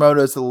easy mode,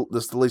 that's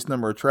the least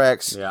number of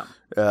tracks. Yeah.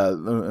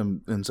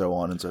 And so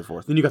on and so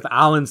forth. Then you got the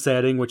island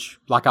setting, which,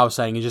 like I was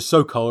saying, is just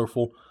so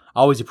colorful.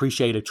 I always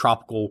appreciate a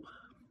tropical,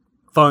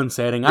 fun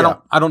setting. Yeah.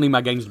 I don't need my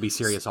games to be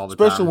serious all the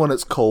time. Especially when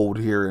it's cold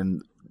here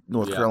in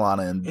North Yeah.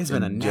 Carolina in It's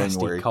been a nasty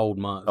January. cold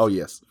month. Oh,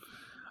 yes.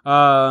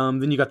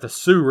 Then you got the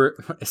sewer.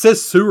 It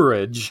says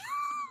sewerage.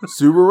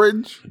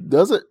 Sewerage?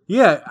 Does it?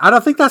 Yeah, I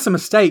don't think that's a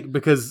mistake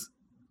because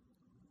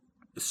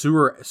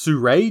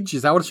sewerage,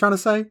 is that what it's trying to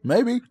say?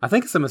 Maybe. I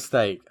think it's a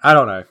mistake. I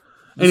don't know.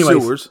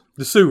 Anyways, Sewers.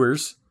 the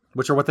sewers,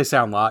 which are what they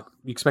sound like.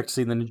 You expect to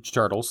see in the Ninja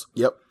Turtles.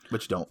 Yep.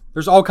 But you don't.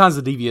 There's all kinds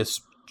of devious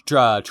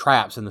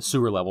traps in the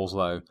sewer levels,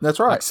 though. That's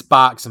right. Like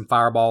spikes and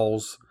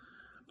fireballs.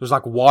 There's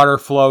like water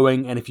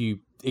flowing, and it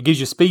gives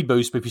you a speed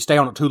boost, but if you stay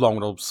on it too long,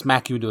 it'll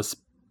smack you into a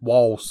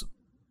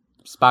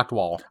spiked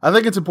wall. I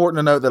think it's important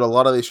to note that a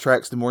lot of these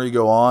tracks, the more you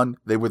go on,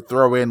 they would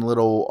throw in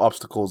little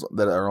obstacles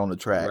that are on the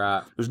track.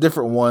 Right. There's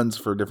different ones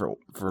for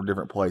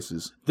different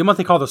places. Then what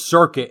they call the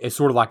circuit is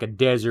sort of like a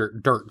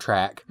desert dirt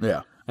track.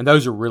 Yeah. And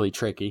those are really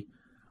tricky.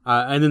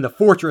 And then the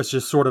fortress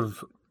is sort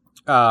of,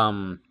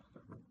 how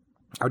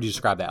would you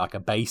describe that? Like a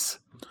base?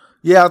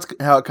 Yeah, that's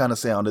how it kind of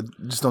sounded.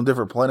 Just on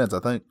different planets, I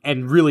think.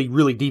 And really,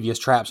 really devious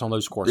traps on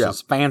those courses.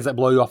 Yeah. Fans that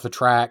blow you off the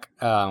track.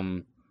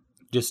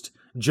 Just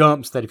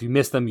jumps that if you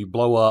miss them, you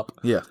blow up.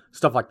 Yeah.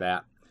 Stuff like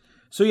that.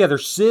 So yeah,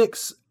 there's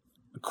 6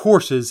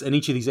 courses in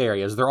each of these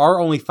areas. There are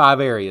only 5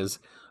 areas,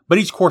 but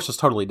each course is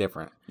totally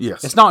different.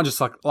 Yes. It's not just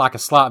like a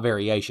slight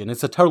variation.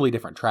 It's a totally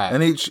different track.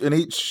 And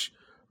each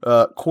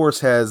course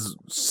has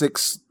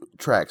 6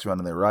 tracks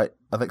running there, right?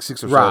 I think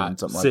 6 or 7, right,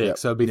 something 6, like that.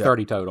 so it'd be Yeah.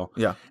 30 total.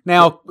 Yeah.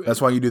 Now, That's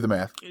why you do the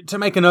math. to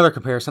make another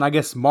comparison, I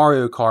guess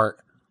Mario Kart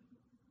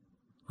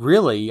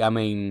really,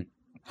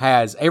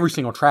 has every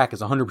single track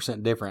is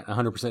 100% different,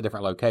 100%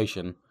 different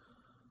location.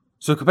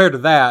 So compared to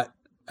that,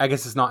 I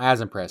guess it's not as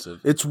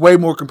impressive. It's way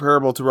more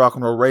comparable to Rock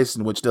and Roll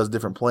Racing, which does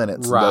different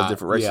planets and Right, does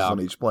different races yeah.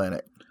 on each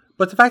planet.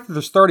 But the fact that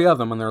there's 30 of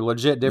them and they're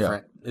legit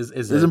different is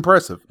It's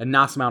impressive. a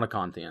nice amount of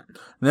content.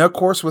 Now, of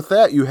course, with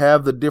that, you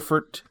have the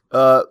different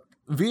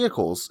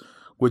vehicles,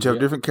 which have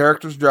different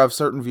characters drive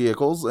certain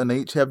vehicles, and they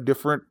each have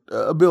different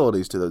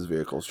abilities to those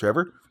vehicles.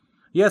 Trevor?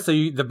 Yeah, so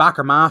the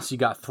Biker Mice, you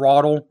got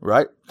Throttle.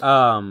 Right?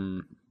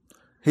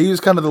 He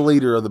was kind of the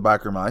leader of the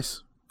Biker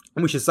Mice.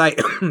 And we should say,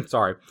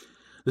 sorry,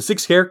 the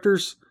 6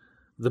 characters,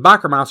 the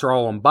Biker Mice are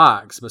all on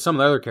bikes, but some of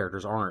the other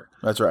characters aren't.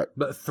 That's right.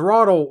 But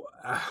Throttle,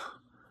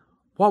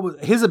 what was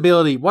his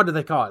ability? What do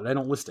they call it? They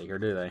don't list it here,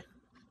 do they?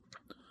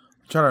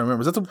 I'm trying to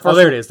remember. Is that the first Oh,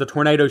 there it is. The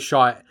tornado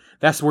shot.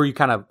 That's where you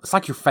kind of, it's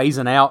like you're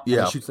phasing out. Yeah.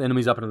 And it shoots the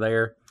enemies up into the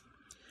air.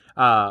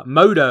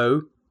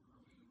 Moto.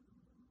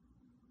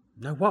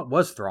 No, what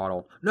was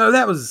Throttle? No,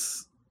 that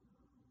was,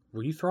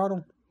 were you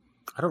Throttle?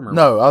 I don't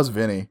remember. No, I was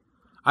Vinny.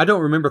 I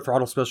don't remember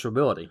Throttle's special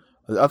ability.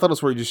 I thought it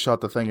was where you just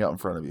shot the thing out in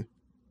front of you.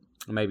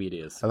 Maybe it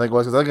is. I think it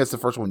was, 'cause I think that's the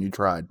first one you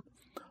tried.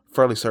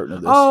 Fairly certain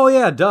of this. Oh,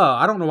 yeah, duh.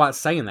 I don't know why it's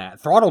saying that.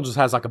 Throttle just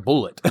has like a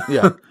bullet.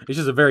 Yeah. It's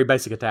just a very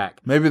basic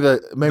attack. Maybe in but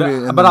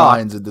the I-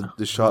 lines,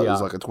 the shot Yeah.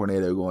 was like a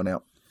tornado going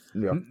out.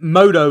 Yeah.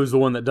 Moto's the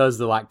one that does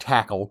the like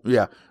tackle.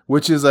 Yeah,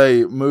 which is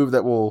a move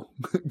that will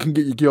can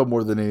get you killed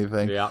more than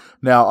anything. Yeah.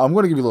 Now, I'm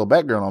going to give you a little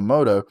background on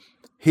Moto.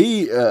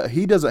 He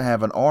doesn't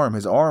have an arm.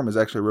 His arm is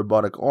actually a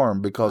robotic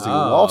arm because he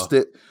lost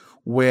it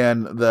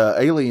when the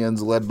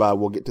aliens, led by,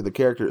 we'll get to the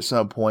character at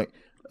some point,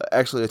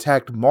 actually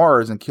attacked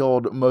Mars and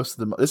killed most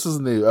of the... This is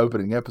in the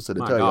opening episode to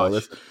My tell you all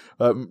gosh.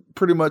 this.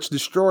 Pretty much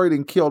destroyed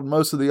and killed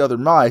most of the other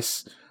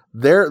mice.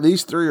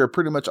 These 3 are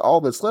pretty much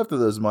all that's left of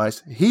those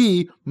mice.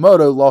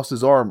 Moto, lost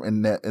his arm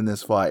in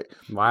this fight.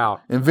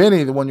 Wow. And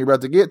Vinny, the one you're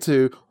about to get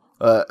to,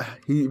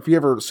 if you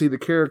ever see the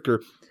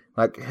character,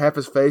 like half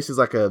his face is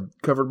like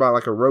covered by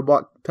like a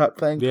robot type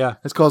thing. Yeah.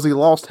 It's because he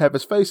lost half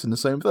his face in the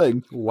same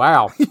thing.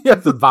 Wow. Yeah.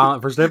 That's a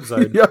violent first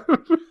episode. Yeah.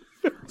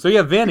 So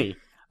yeah, Vinny.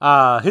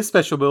 His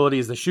special ability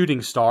is the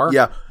shooting star.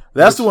 Yeah.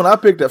 That's the one I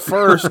picked at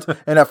first,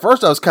 and at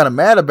first I was kind of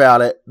mad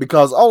about it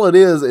because all it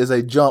is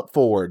a jump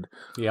forward.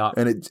 Yeah.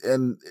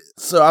 And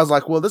so I was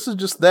like, well, this is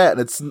just that.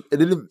 And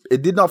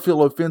it did not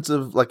feel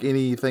offensive like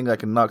anything I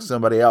can knock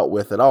somebody out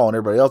with at all, and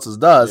everybody else's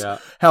does. Yeah.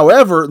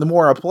 However, the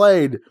more I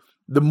played,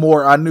 the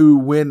more I knew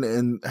when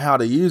and how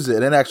to use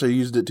it, and actually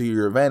used it to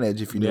your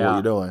advantage if you knew what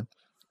you're doing.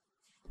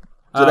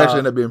 So it actually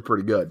ended up being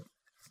pretty good.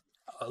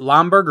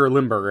 Limburger or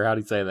Limburger? How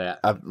do you say that?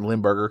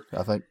 Limburger,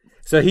 I think.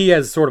 So he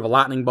has sort of a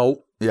lightning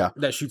bolt. Yeah.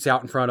 That shoots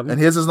out in front of him. And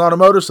his is not a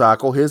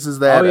motorcycle. His is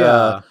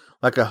that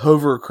like a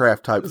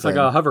hovercraft type It's thing.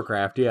 like a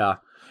hovercraft, yeah.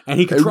 And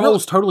he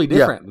controls totally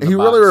different. Yeah. He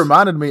really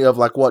reminded me of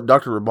like what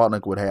Dr.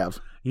 Robotnik would have.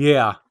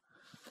 Yeah.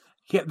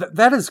 Yeah,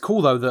 that is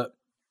cool though. That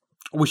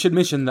we should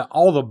mention that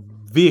all the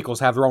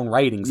vehicles have their own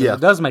ratings. And it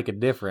does make a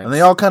difference. And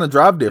they all kind of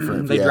drive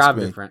different. They drive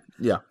different.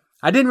 Yeah.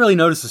 I didn't really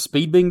notice the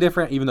speed being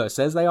different, even though it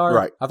says they are.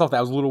 Right. I thought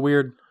that was a little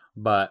weird,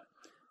 but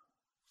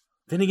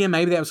then again,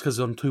 maybe that was because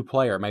on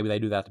 2-player. Maybe they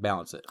do that to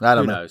balance it. I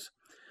don't know. Who knows?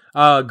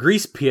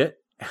 Grease Pit.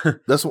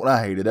 That's what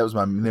I hated. That was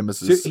my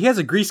nemesis. So he has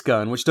a grease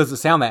gun, which doesn't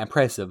sound that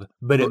impressive,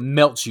 but it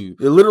melts you.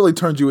 It literally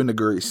turns you into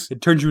grease.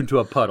 It turns you into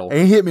a puddle. And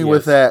he hit me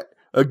with that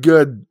a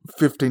good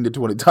 15 to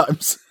 20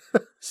 times.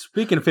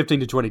 Speaking of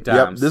 15 to 20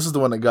 times. Yep, this is the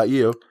one that got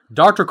you.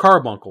 Dr.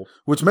 Carbuncle.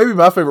 Which may be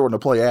my favorite one to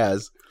play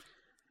as.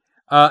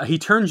 He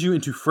turns you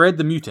into Fred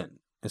the Mutant.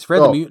 Is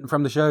Fred the Mutant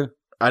from the show?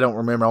 I don't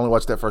remember. I only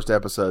watched that first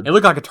episode. It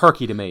looked like a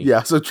turkey to me.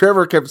 Yeah, so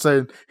Trevor kept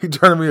saying he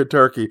turned me a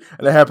turkey,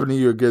 and it happened to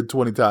you a good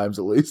 20 times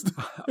at least.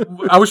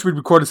 I wish we'd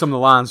recorded some of the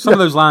lines. Some of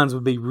those lines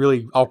would be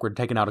really awkward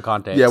taken out of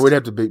context. Yeah, we'd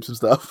have to beep some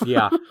stuff.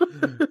 Yeah.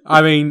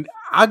 I mean,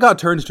 I got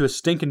turned into a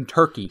stinking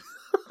turkey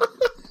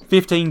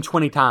 15,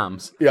 20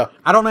 times. Yeah.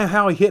 I don't know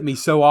how he hit me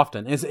so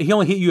often. He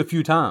only hit you a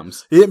few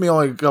times. He hit me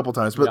only a couple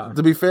times, but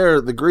to be fair,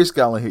 the grease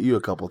guy only hit you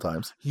a couple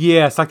times.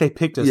 Yeah, it's like they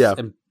picked us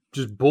and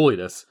just bullied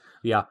us.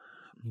 Yeah.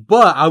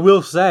 But I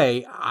will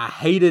say, I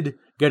hated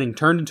getting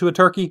turned into a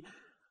turkey,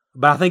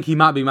 but I think he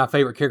might be my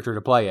favorite character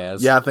to play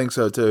as. Yeah, I think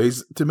so too.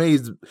 He's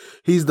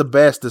the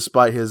best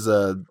despite his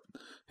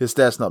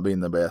stats not being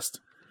the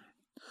best.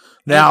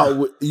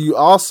 Now, you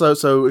also,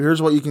 so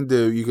here's what you can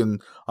do. You can,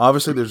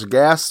 obviously there's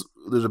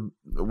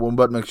one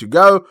button makes you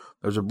go.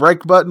 There's a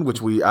brake button,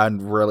 which I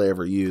rarely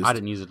ever used. I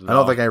didn't use it at all. I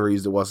don't think I ever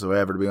used it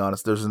whatsoever, to be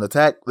honest.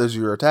 There's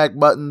your attack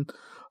button.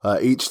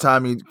 Each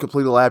time you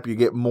complete a lap, you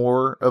get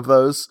more of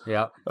those.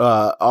 Yeah.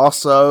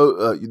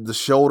 Also, the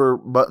shoulder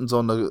buttons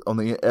on the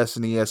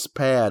SNES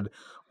pad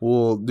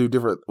will do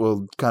different.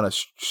 Will kind of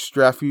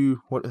strafe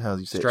you. How do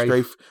you say it?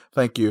 Strafe?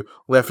 Thank you.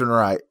 Left and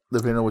right,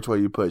 depending on which way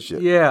you push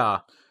it. Yeah.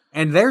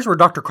 And there's where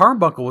Dr.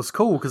 Carbuncle was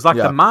cool because,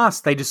 the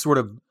mice, they just sort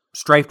of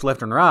strafed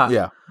left and right.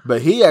 Yeah.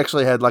 But he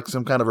actually had like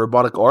some kind of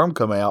robotic arm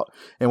come out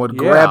and would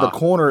grab a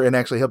corner and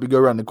actually help you go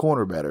around the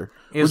corner better,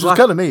 which was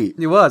kind of neat.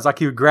 It was like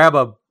he would grab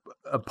a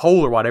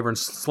pole or whatever and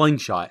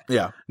slingshot.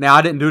 Yeah. Now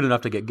I didn't do it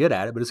enough to get good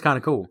at it, but it's kind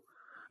of cool.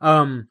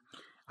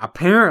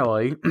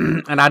 Apparently,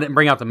 and I didn't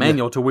bring out the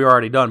manual till we were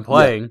already done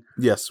playing.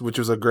 Yeah. Yes, which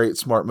was a great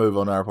smart move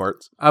on our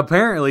parts.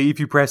 Apparently,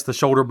 if you press the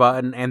shoulder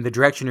button and the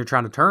direction you're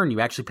trying to turn, you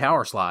actually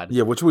power slide.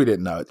 Yeah, which we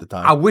didn't know at the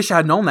time. I wish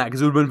I'd known that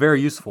because it would have been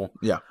very useful.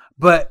 Yeah.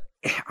 But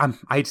I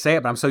hate to say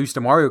it, but I'm so used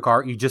to Mario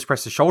Kart, you just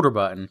press the shoulder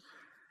button.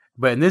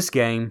 But in this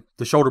game,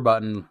 the shoulder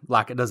button,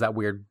 it does that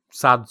weird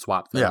side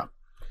swap thing. Yeah.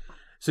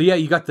 So yeah,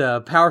 you got the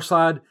power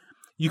slide.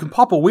 You can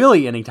pop a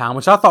wheelie anytime,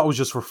 which I thought was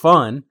just for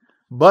fun.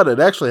 But it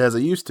actually has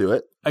a use to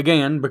it.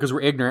 Again, because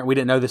we're ignorant, we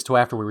didn't know this till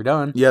after we were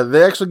done. Yeah,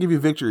 they actually give you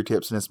victory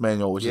tips in this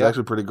manual, which is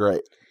actually pretty great.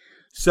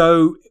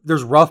 So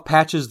there's rough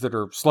patches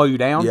that slow you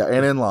down. Yeah,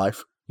 and in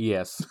life.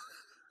 Yes.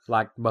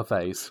 Like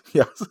buffets.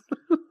 Yes.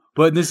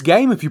 But in this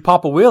game, if you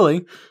pop a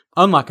wheelie,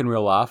 unlike in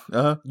real life,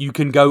 you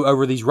can go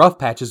over these rough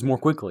patches more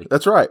quickly.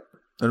 That's right.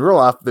 In real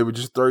life, they would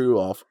just throw you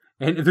off.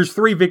 And there's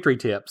 3 victory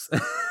tips.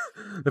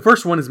 The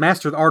first one is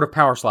master the art of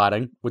power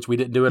sliding, which we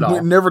didn't do at all.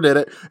 We never did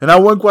it. And I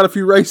won quite a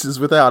few races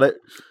without it.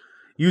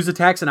 Use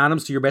attacks and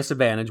items to your best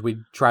advantage. We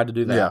tried to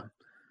do that. Yeah.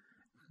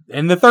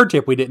 And the third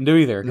tip we didn't do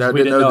either because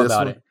we didn't know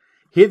about it.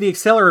 Hit the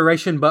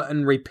acceleration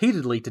button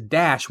repeatedly to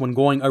dash when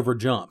going over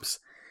jumps.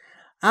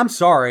 I'm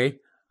sorry.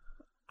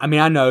 I mean,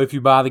 I know if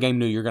you buy the game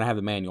new, you're going to have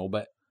the manual,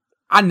 but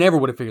I never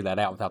would have figured that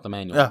out without the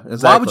manual. Yeah,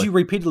 exactly. Why would you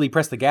repeatedly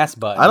press the gas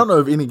button? I don't know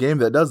of any game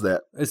that does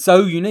that. It's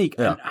so unique.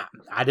 Yeah. And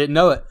I didn't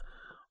know it.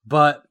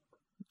 But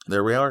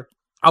there we are.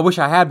 I wish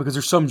I had because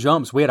there's some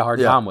jumps we had a hard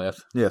time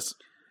with. Yes.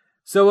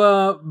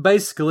 So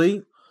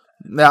basically,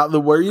 now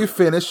where you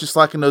finish, just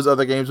like in those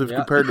other games we've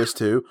compared this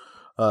to,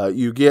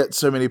 you get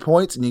so many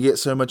points and you get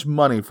so much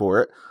money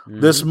for it.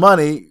 Mm-hmm. This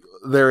money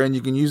therein,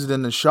 you can use it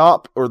in the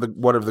shop or the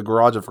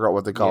garage. I forgot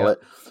what they call it.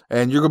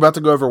 And you're about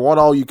to go over what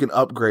all you can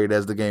upgrade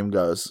as the game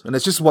goes, and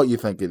it's just what you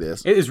think it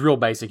is. It is real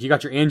basic. You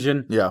got your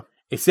engine. Yeah.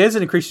 It says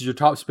it increases your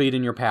top speed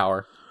and your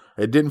power.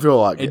 It didn't feel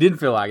like it. It didn't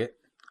feel like it.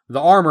 The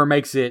armor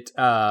makes it,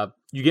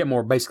 you get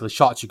more basically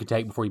shots you can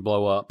take before you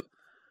blow up,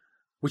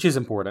 which is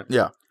important.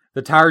 Yeah.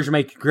 The tires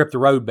make you grip the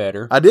road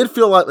better. I did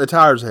feel like the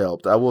tires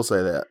helped. I will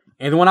say that.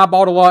 And the one I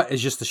bought a lot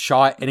is just the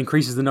shot. It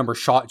increases the number of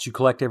shots you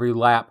collect every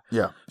lap.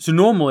 Yeah. So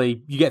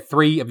normally you get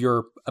 3 of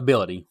your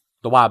ability,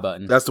 the Y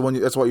button. That's the one.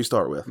 That's what you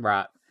start with.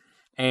 Right.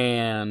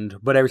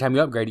 But every time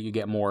you upgrade it, you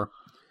get more.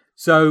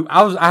 So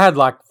I had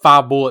like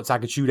 5 bullets I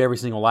could shoot every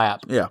single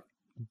lap. Yeah.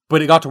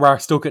 But it got to where I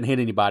still couldn't hit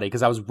anybody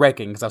because I was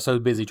wrecking because I was so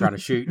busy trying to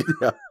shoot.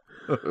 Yeah.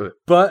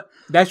 But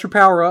that's your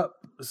power up.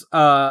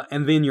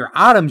 And then your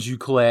items you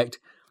collect.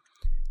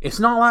 It's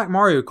not like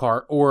Mario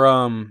Kart or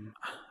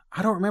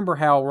I don't remember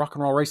how Rock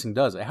and Roll Racing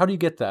does it. How do you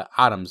get the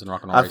items in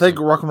Rock and Roll Racing? I think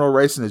Rock and Roll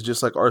Racing is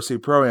just like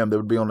RC Pro-Am that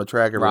would be on the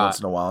track every once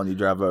in a while and you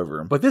drive over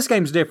them. But this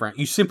game's different.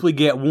 You simply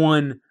get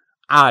one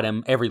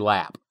item every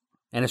lap.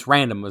 And it's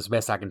random as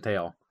best I can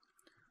tell.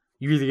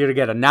 You either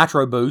get a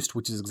Nitro Boost,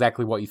 which is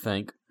exactly what you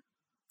think.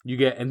 You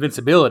get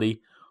Invincibility,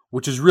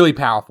 which is really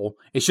powerful.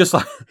 It's just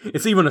like,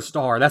 it's even a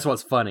star. That's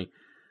what's funny.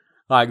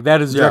 Like,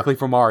 that is directly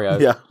from Mario.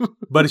 Yeah.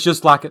 But it's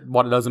just like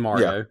what it does in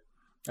Mario.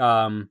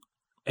 Yeah.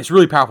 It's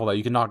really powerful, though.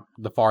 You can knock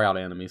the far out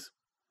enemies.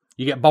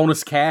 You get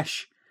bonus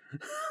cash.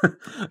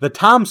 The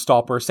Time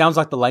Stopper sounds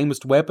like the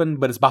lamest weapon,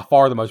 but it's by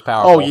far the most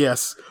powerful. Oh,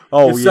 yes.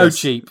 It's so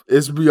cheap.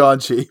 It's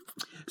beyond cheap.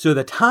 So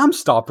the Time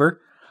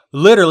Stopper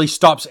literally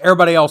stops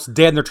everybody else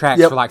dead in their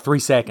tracks for like 3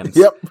 seconds.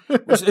 Yep.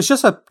 It's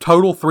just a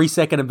total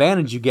 3-second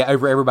advantage you get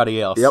over everybody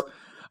else. Yep.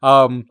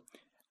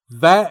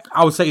 That,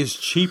 I would say, is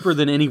cheaper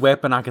than any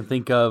weapon I can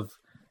think of.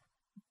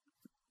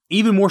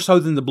 Even more so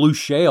than the blue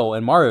shell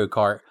in Mario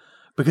Kart.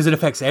 Because it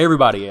affects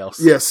everybody else.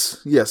 Yes.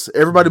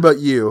 Everybody but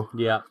you.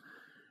 Yeah.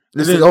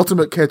 It's the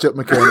ultimate catch-up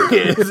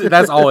mechanic.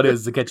 That's all it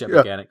is, the catch-up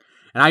mechanic.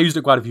 And I used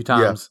it quite a few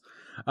times.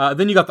 Yeah.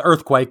 Then you got the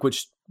Earthquake,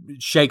 which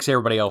shakes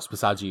everybody else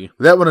besides you.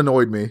 That one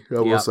annoyed me,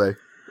 I will say.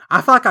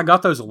 I feel like I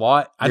got those a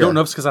lot. I don't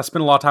know if it's because I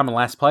spent a lot of time in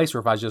last place or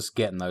if I was just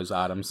getting those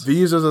items. If you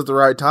use those at the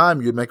right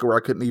time, you'd make it where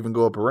I couldn't even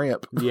go up a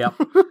ramp. Yeah.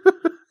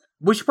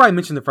 We should probably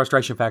mention the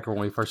frustration factor when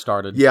we first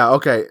started. Yeah,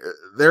 okay.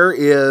 There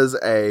is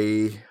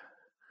a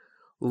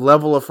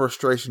level of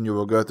frustration you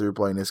will go through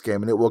playing this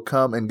game, and it will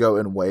come and go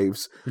in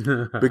waves.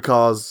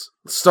 Because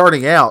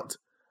starting out,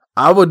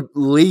 I would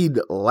lead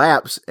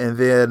laps, and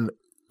then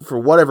for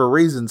whatever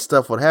reason,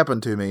 stuff would happen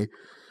to me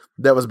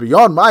that was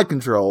beyond my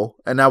control,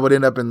 and I would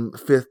end up in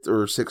 5th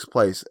or 6th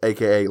place,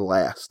 aka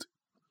last.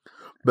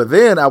 But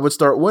then I would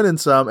start winning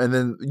some, and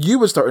then you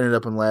would start ending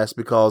up in last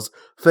because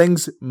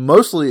things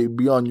mostly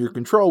beyond your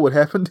control would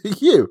happen to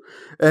you.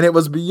 And it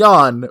was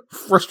beyond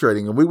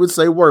frustrating, and we would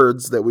say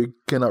words that we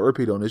cannot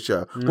repeat on this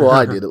show. Well,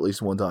 I did at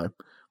least one time,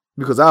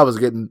 because I was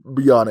getting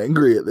beyond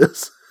angry at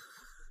this.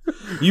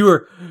 I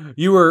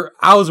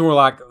was more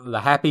like the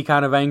happy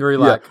kind of angry,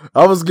 like,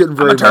 I was getting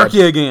very mad. I'm a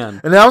turkey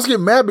again. And I was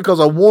getting mad because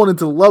I wanted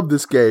to love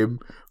this game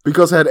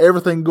because I had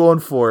everything going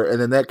for it,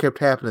 and then that kept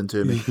happening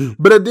to me.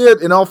 But it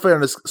did, in all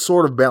fairness,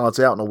 sort of balance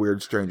out in a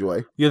weird, strange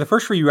way. Yeah, the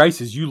first 3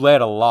 races, you led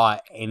a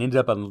lot and ended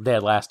up in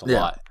dead last a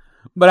lot.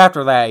 But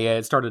after that,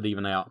 it started to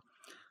even out.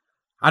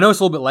 I know it's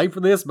a little bit late for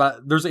this,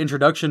 but there's an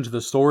introduction to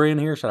the story in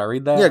here. Should I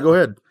read that? Yeah, go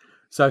ahead.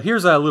 So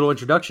here's a little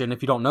introduction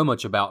if you don't know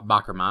much about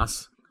Biker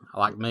Mice,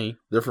 like me.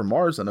 They're from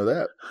Mars, I know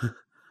that. And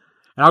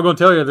I'm going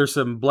to tell you there's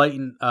some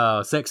blatant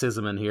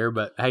sexism in here,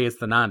 but hey, it's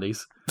the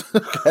 90s.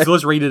 Okay. So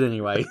let's read it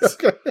anyways.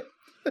 Okay.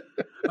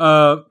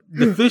 The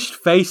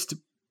fish-faced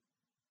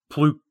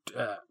Plutarchians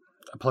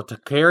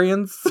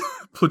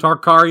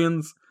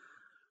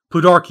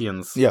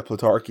Yeah,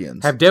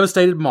 Plutarchians. have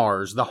devastated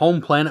Mars, the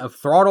home planet of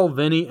Throttle,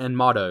 Vinny, and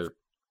Modo.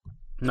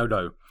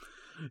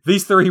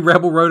 These 3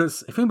 rebel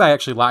rodents, if anybody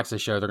actually likes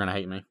this show, they're going to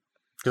hate me.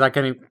 Because I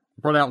can't even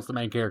pronounce the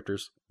main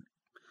characters.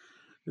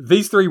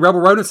 These 3 rebel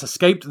rodents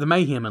escaped the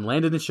mayhem and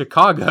landed in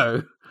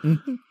Chicago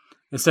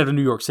instead of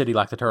New York City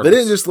like the Turtles. They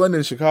didn't just land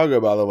in Chicago,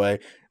 by the way.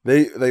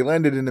 They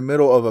landed in the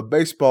middle of a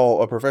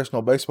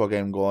professional baseball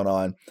game going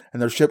on, and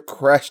their ship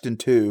crashed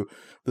into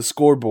the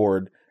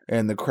scoreboard,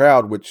 and the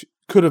crowd, which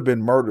could have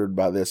been murdered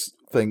by this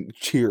thing,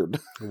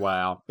 cheered.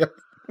 Wow.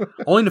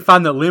 Only to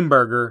find that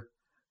Limburger,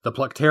 the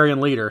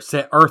Pluctarian leader,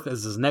 set Earth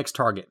as his next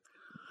target.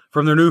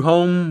 From their new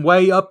home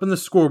way up in the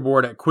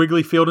scoreboard at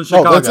Quigley Field in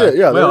Chicago. Oh, that's it.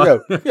 Yeah, there we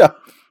go. Yeah.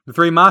 The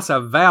 3 mice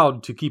have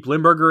vowed to keep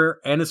Limburger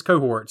and his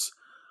cohorts,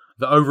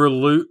 the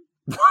overloot.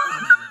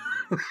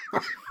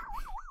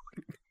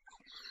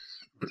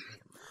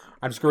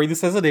 I'm just going to read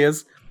this as it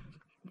is.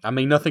 I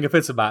mean, nothing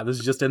offensive about it. This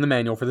is just in the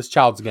manual for this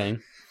child's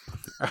game.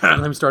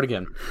 Let me start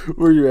again.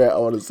 Where you at,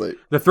 honestly?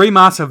 The 3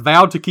 mice have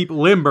vowed to keep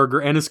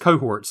Limburger and his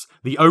cohorts,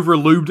 the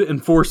overlubed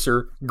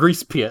enforcer,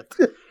 Grease Pit,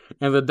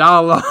 and the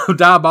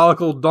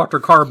diabolical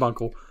Dr.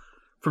 Carbuncle,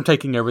 from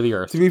taking over the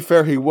Earth. To be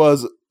fair, he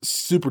was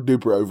super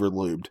duper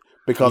overlubed.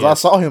 Because I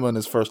saw him in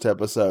his first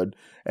episode,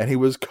 and he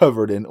was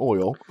covered in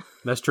oil.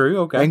 That's true,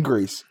 okay. And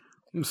grease.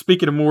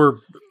 Speaking of more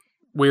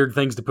weird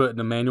things to put in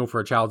a manual for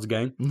a child's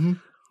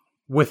game,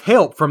 with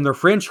help from their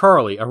friend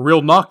Charlie, a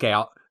real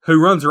knockout, who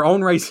runs her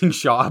own racing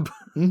shop,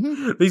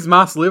 these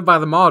mice live by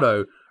the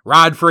motto,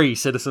 ride free,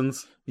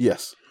 citizens.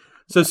 Yes.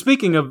 So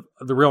speaking of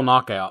the real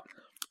knockout,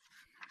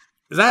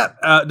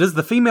 does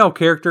the female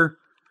character,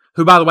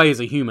 who by the way is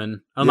a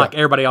human, unlike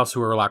everybody else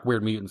who are like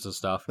weird mutants and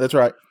stuff. That's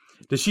right.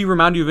 Does she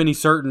remind you of any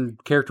certain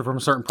character from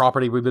a certain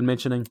property we've been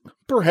mentioning?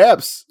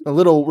 Perhaps a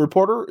little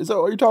reporter. Is that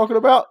what you're talking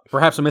about?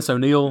 Perhaps a Miss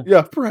O'Neill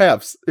Yeah,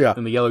 perhaps. Yeah.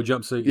 in the yellow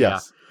jumpsuit?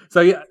 Yes. Yeah.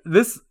 So, yeah,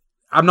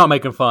 I'm not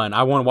making fun.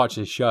 I want to watch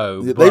this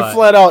show. They but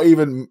flat out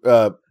even.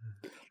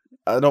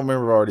 I don't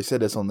remember if I already said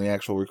this on the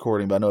actual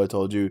recording, but I know I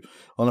told you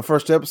on the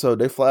first episode.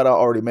 They flat out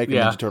already make a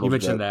Ninja Turtles. You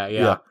mentioned joke. that,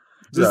 yeah.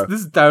 So,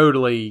 This is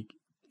totally...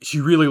 She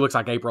really looks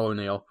like April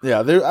O'Neil. yeah,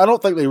 I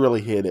don't think they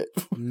really hit it.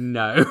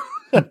 No.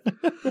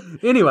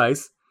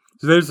 Anyways,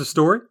 so there's the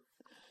story.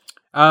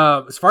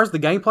 As far as the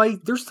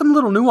gameplay, there's some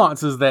little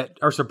nuances that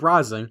are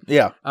surprising.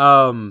 Yeah.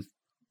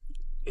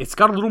 It's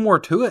got a little more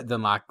to it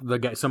than like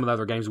some of the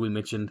other games we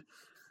mentioned.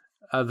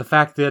 The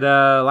fact that,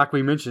 like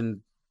we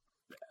mentioned,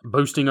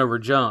 boosting over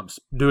jumps,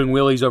 doing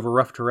wheelies over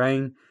rough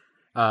terrain.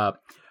 Your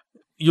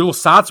little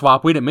side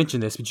swap, we didn't mention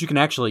this, but you can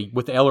actually,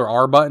 with the L or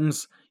R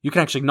buttons, you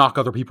can actually knock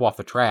other people off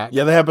the track.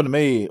 Yeah, that happened to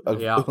me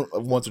Yeah.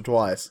 once or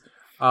twice.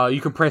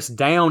 You can press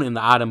down in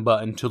the item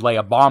button to lay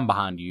a bomb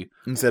behind you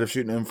Instead of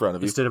shooting in front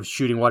of you. instead of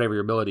shooting whatever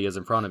your ability is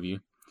in front of you.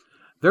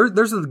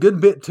 There's a good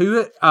bit to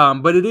it,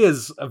 but it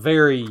is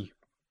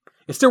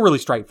it's still really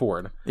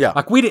straightforward. Yeah.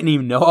 Like, we didn't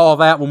even know all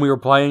that when we were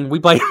playing. We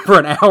played for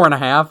an hour and a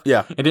half.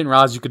 Yeah. And didn't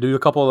realize you could do a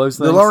couple of those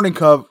things. The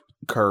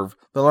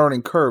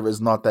learning curve is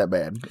not that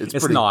bad.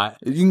 It's not.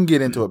 You can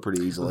get into it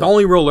pretty easily. The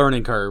only real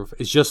learning curve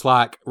is just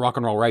like Rock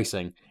and Roll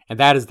Racing, and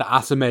that is the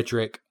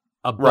isometric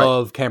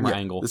above camera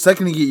angle. The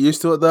second you get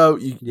used to it, though,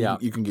 you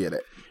can get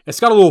it. It's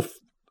got a little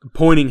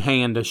pointing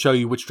hand to show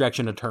you which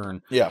direction to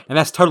turn. Yeah. And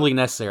that's totally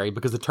necessary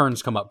because the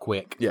turns come up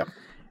quick. Yeah.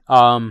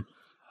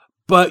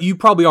 But you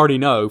probably already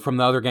know from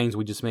the other games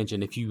we just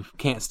mentioned, if you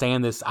can't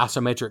stand this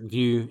isometric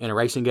view in a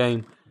racing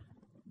game,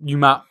 you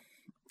might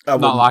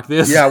not like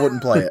this. Yeah, I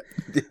wouldn't play it.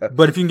 Yeah.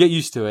 But if you can get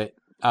used to it,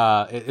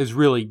 it's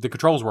really, the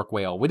controls work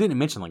well. We didn't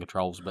mention the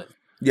controls, but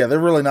Yeah, they're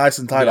really nice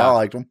and tight. Yeah. I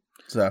liked them.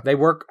 So they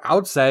work, I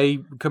would say,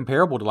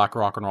 comparable to like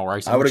Rock and Roll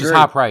Racing, I would which is agree.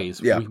 high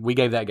praise. Yeah. We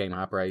gave that game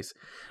high praise.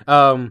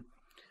 The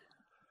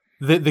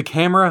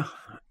camera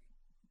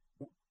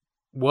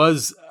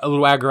was a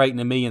little aggravating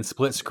to me in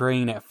split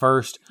screen at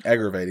first.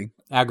 aggravating.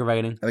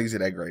 Aggravating. I think you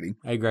said aggravating.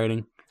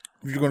 Aggravating.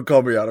 If you're going to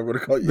call me out, I'm going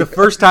to call you. The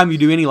first time you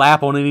do any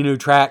lap on any new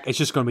track, it's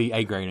just going to be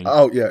aggravating.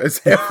 Oh yeah, it's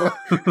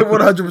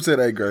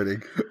 100%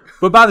 aggravating.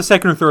 But by the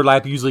second or third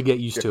lap, you usually get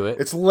used to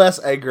it. It's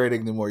less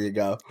aggravating the more you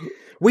go.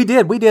 We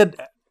did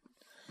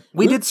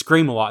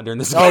scream a lot during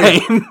this Oh,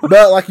 yeah. game.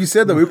 But like you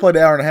said, though, we played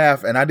an hour and a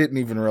half, and I didn't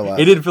even realize.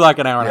 It did feel like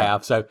an hour and a Yeah.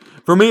 half. So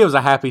for me, it was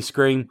a happy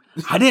scream.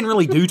 I didn't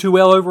really do too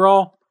well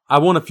overall. I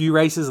won a few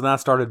races, and I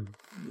started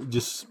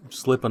just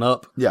slipping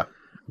up. Yeah,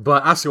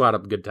 But I still had a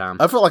good time.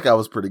 I felt like I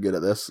was pretty good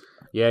at this.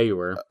 Yeah, you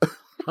were.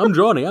 I'm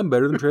Johnny. I'm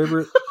better than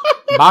Trevor.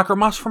 Biker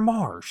Moss from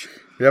Mars.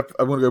 Yep,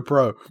 I'm going to go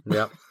pro.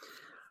 Yep.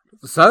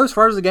 So as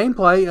far as the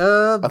gameplay,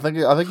 I think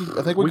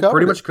we we covered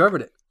pretty it. much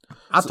covered it.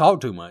 I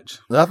talked too much.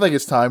 I think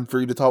it's time for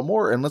you to talk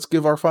more, and let's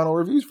give our final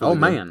reviews for Oh, the game.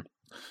 man.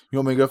 You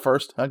want me to go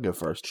first? I can go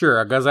first.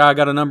 Sure, because I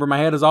got a number in my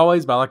head as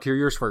always, but I like to hear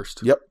yours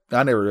first. Yep,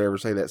 I never ever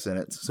say that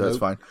sentence, so it's Nope.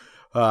 fine.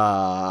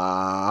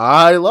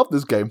 I love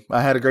this game.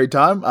 I had a great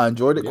time. I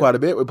enjoyed it quite a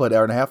bit. We played an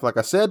hour and a half, like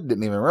I said.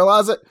 Didn't even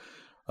realize it.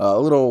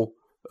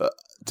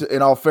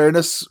 In all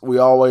fairness, we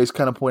always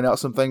kind of point out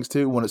some things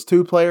too. When it's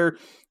two-player,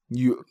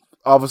 you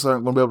obviously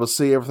aren't going to be able to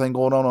see everything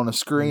going on the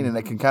screen, and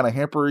it can kind of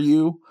hamper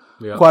you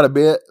Yeah. quite a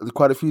bit.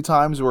 Quite a few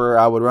times where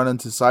I would run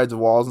into sides of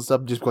walls and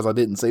stuff just because I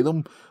didn't see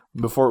them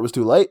before it was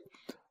too late.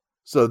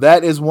 So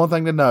that is one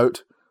thing to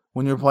note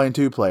when you're playing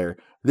two-player.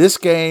 This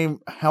game,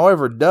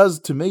 however, does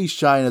to me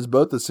shine as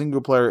both a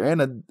single-player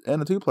and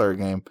a two-player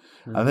game.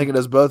 I think it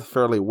does both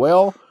fairly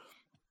well.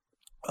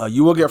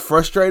 You will get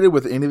frustrated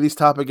with any of these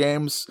type of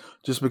games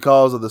just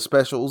because of the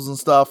specials and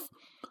stuff.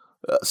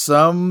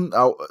 Some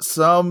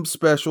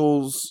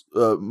specials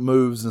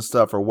moves and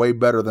stuff are way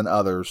better than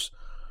others,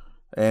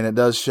 and it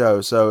does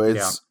show. So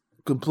it's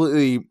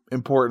completely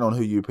important on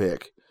who you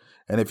pick.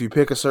 And if you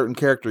pick a certain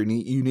character,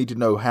 you need to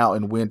know how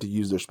and when to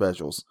use their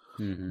specials.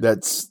 Mm-hmm.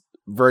 That's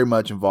very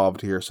much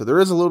involved here. So there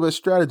is a little bit of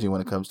strategy when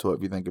it comes to it,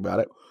 if you think about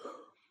it.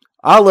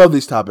 I love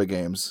these type of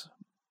games.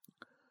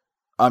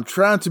 I'm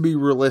trying to be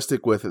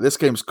realistic with it. This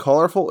game's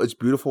colorful. It's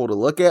beautiful to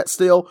look at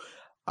still.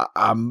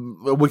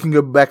 We can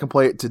go back and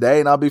play it today,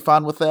 and I'll be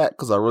fine with that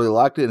because I really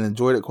liked it and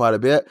enjoyed it quite a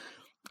bit.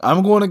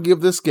 I'm going to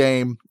give this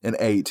game an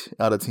 8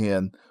 out of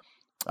 10.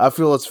 I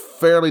feel it's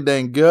fairly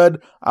dang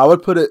good. I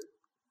would put it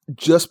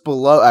just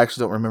below. I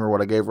actually don't remember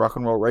what I gave Rock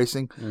and Roll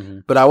Racing,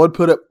 but I would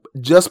put it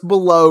just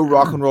below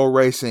Rock and Roll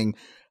Racing.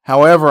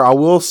 However, I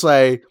will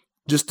say,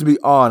 just to be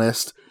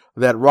honest,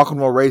 that Rock and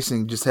Roll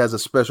Racing just has a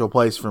special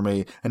place for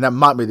me, and that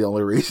might be the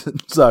only reason.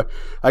 So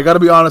I got to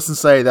be honest and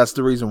say that's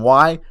the reason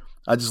why.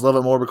 I just love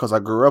it more because I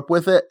grew up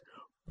with it.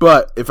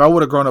 But if I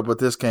would have grown up with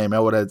this game, I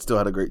would have still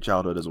had a great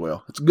childhood as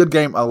well. It's a good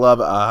game. I love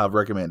it. I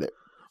recommend it.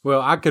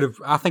 Well, I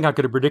think I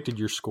could have predicted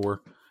your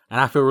score,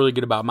 and I feel really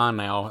good about mine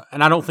now.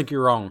 And I don't think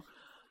you're wrong.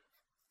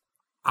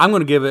 I'm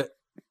going to give it.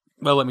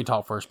 Well, let me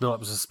talk first. Build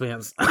up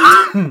suspense.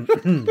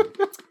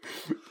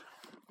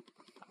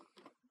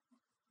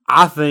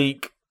 I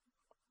think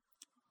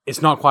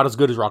It's not quite as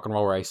good as Rock and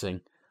Roll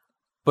Racing,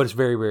 but it's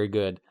very, very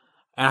good.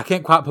 And I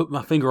can't quite put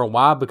my finger on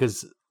why,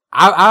 because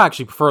I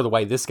actually prefer the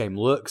way this game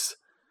looks.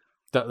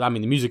 The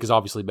music is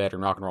obviously better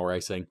in Rock and Roll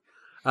Racing.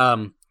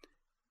 But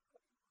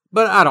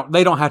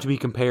they don't have to be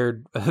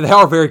compared. They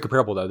are very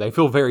comparable, though. They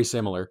feel very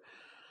similar.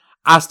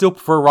 I still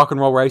prefer Rock and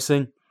Roll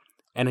Racing,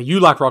 and you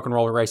like Rock and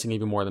Roll Racing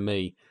even more than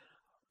me.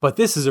 But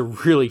this is a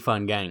really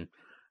fun game.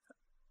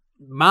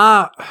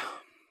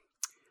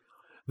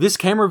 This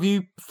camera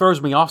view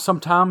throws me off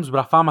sometimes, but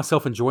I find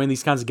myself enjoying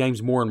these kinds of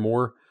games more and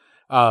more.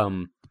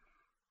 I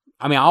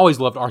always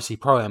loved RC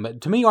Pro-Am,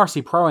 but to me,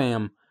 RC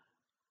Pro-Am,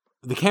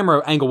 the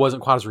camera angle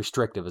wasn't quite as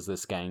restrictive as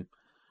this game.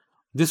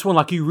 This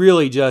one, you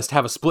really just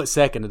have a split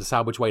second to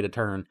decide which way to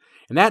turn.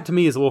 And that, to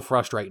me, is a little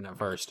frustrating at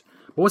first.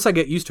 But once I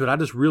get used to it, I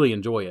just really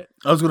enjoy it.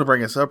 I was going to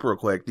bring this up real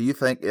quick. Do you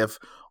think if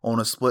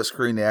on a split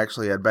screen they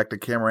actually had backed the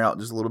camera out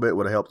just a little bit,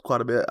 would have helped quite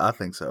a bit? I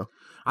think so.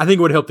 I think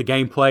it would help the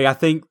gameplay. I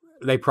think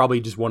they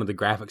probably just wanted the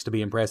graphics to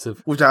be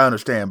impressive. Which I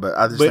understand, but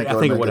I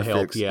think it would have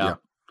helped, yeah.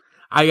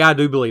 I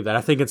do believe that.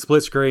 I think in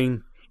split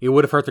screen, it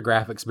would have hurt the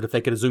graphics, but if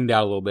they could have zoomed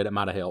out a little bit, it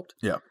might have helped.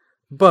 Yeah.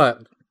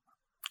 But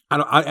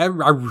I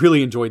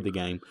really enjoyed the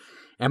game.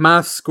 And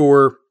my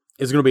score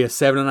is going to be a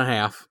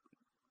 7.5,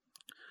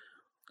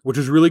 which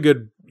is really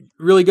good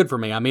for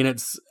me. I mean,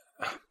 it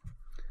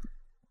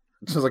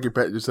sounds like you're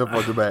patting yourself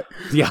on the back.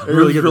 Yeah,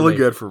 really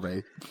good for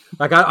me.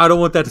 I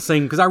don't want that to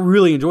seem, because I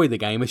really enjoyed the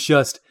game. It's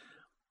just,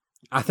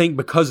 I think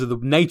because of the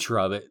nature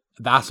of it,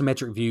 the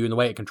isometric view and the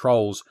way it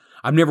controls,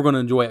 I'm never going to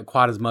enjoy it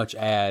quite as much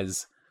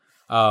as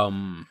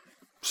some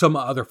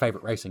other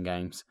favorite racing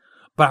games.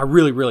 But I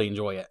really, really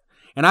enjoy it.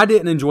 And I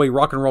didn't enjoy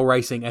Rock and Roll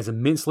Racing as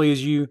immensely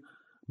as you,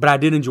 but I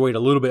did enjoy it a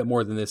little bit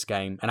more than this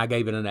game, and I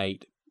gave it an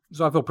 8.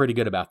 So I feel pretty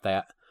good about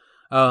that.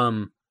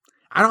 I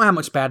don't have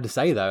much bad to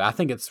say, though. I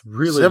think it's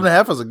really...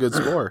 7.5 is a good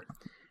score.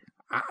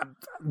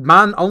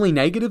 Mine only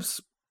negatives.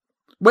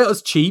 Well,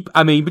 it's cheap.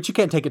 But you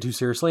can't take it too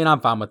seriously, and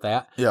I'm fine with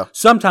that. Yeah.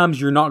 Sometimes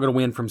you're not going to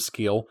win from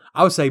skill.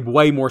 I would say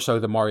way more so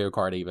than Mario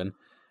Kart, even.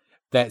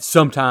 That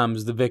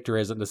sometimes the victor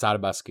isn't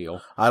decided by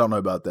skill. I don't know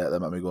about that. That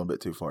might be going a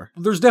bit too far.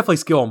 There's definitely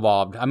skill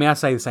involved. I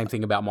say the same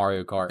thing about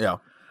Mario Kart. Yeah.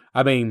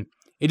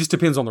 It just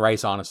depends on the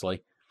race,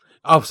 honestly.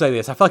 I'll say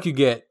this. I feel like you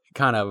get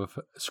kind of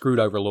screwed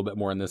over a little bit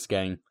more in this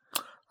game.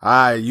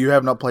 You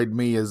have not played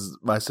me as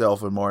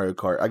myself in Mario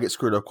Kart. I get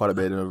screwed up quite a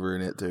bit over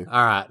in it, too.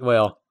 All right,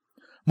 well.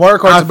 Mario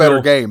Kart's a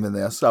better game than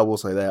this. I will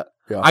say that.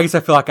 Yeah. I guess I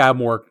feel like I have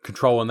more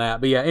control in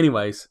that. But yeah,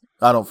 anyways.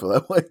 I don't feel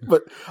that way.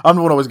 But I'm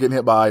the one always getting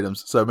hit by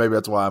items. So maybe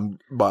that's why I'm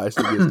biased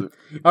against it.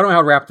 I don't know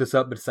how to wrap this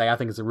up, but to say I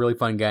think it's a really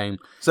fun game.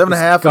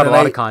 7.5 got and a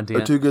lot of 8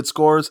 content. are 2 good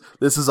scores.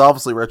 This is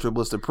obviously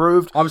RetroBliss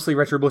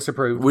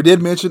approved. We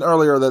did mention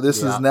earlier that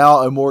this is now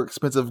a more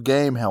expensive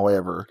game,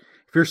 however.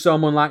 If you're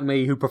someone like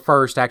me who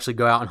prefers to actually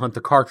go out and hunt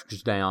the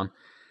cartridges down,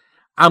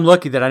 I'm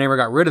lucky that I never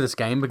got rid of this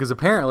game because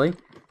apparently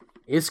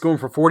it's going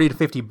for $40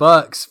 to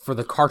 $50 for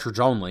the cartridge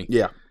only.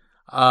 Yeah.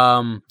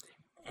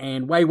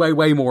 And way, way,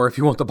 way more if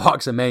you want the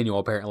box and manual,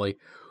 apparently.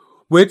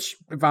 Which,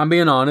 if I'm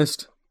being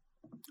honest,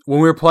 when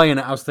we were playing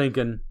it, I was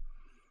thinking,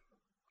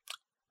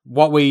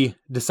 what we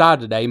decide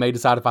today may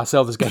decide if I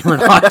sell this game or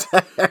not.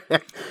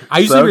 I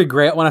usually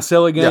regret when I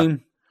sell a game.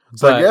 Yeah.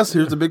 So I guess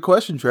here's the big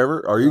question,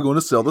 Trevor. Are you going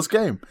to sell this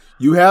game?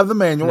 You have the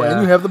manual,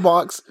 and you have the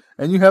box,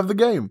 and you have the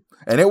game.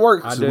 And it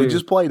works. We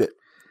just played it.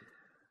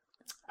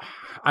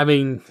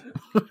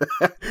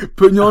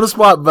 Putting you on the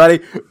spot,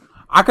 buddy.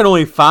 I could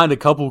only find a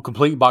couple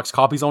complete box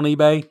copies on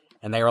eBay,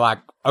 and they were like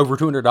over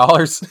 $200.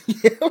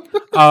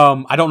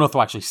 I don't know if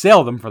they'll actually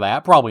sell them for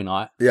that. Probably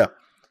not. Yeah.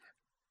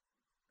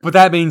 But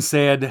that being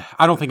said,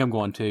 I don't think I'm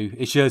going to.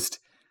 It's just,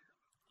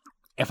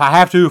 if I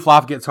have to, if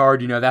life gets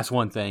hard, that's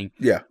one thing.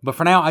 Yeah. But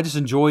for now, I just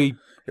enjoy.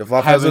 If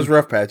life has those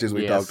rough patches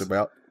we talked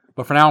about.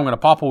 But for now, I'm going to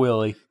pop a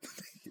wheelie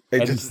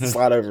and just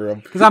slide over them.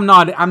 Because I'm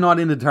not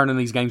into turning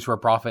these games for a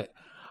profit.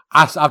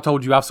 I've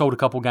told you I've sold a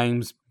couple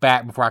games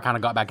back before I kind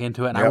of got back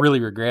into it, and I really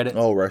regret it.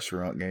 Oh,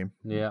 restaurant game.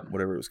 Yeah.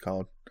 Whatever it was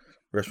called.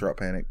 Restaurant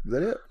Panic. Is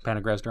that it?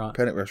 Panic Restaurant.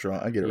 Panic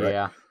Restaurant. I get it right.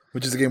 Yeah.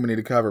 Which is a game we need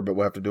to cover, but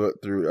we'll have to do it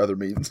through other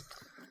means.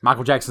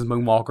 Michael Jackson's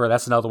Moonwalker.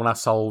 That's another one I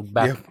sold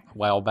back a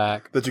while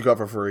back. That you got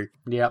for free.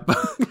 Yep.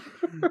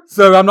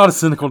 So I'm not as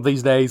cynical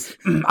these days.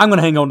 I'm going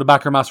to hang on to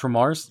Biker Mice from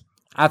Mars.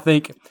 I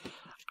think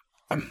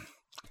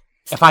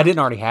if I didn't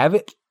already have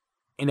it,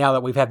 and now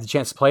that we've had the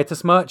chance to play it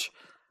this much,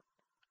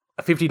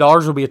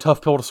 $50 will be a tough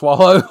pill to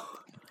swallow.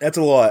 That's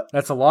a lot.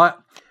 That's a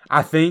lot.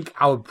 I think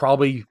I would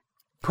probably,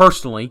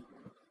 personally,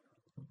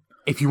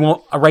 if you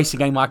want a racing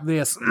game like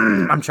this,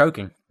 I'm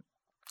choking.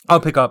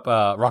 I'll pick up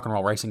Rock and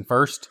Roll Racing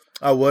first.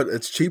 I would.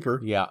 It's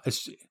cheaper. Yeah,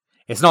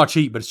 it's not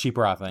cheap, but it's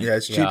cheaper, I think. Yeah,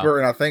 it's cheaper,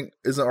 and I think,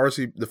 isn't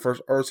the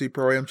first RC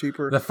Pro-Am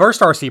cheaper? The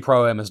first RC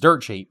Pro-Am is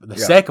dirt cheap. The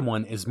second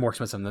one is more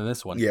expensive than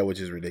this one. Yeah,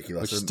 which is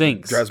ridiculous. Which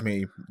stinks. Drives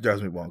me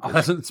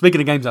bonkers. Speaking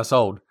of games I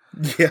sold.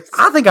 Yes.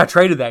 I think I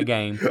traded that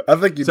game. I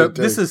think you did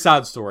too. This is a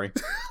side story.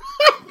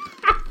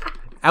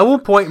 At one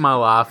point in my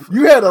life,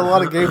 you had a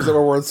lot of games that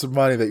were worth some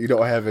money that you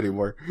don't have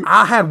anymore.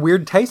 I had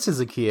weird tastes as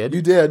a kid.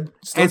 You did.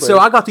 So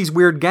I got these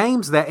weird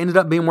games that ended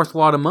up being worth a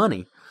lot of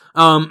money.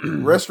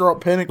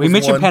 Restaurant Panic. We was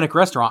mentioned one. Panic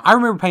Restaurant. I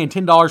remember paying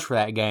 $10 for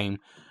that game,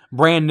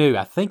 brand new.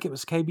 I think it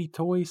was KB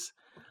Toys.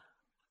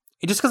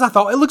 Just because I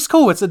thought it looks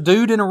cool. It's a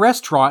dude in a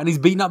restaurant and he's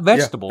beating up Yeah,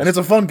 vegetables. and it's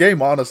a fun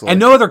game, honestly. And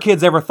no other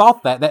kids ever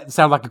thought that. That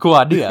sounded like a cool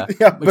idea.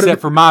 Yeah, but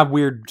except for my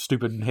weird,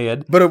 stupid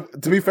head.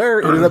 But to be fair,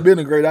 it ended up being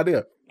a great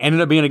idea.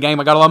 Ended up being a game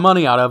I got a lot of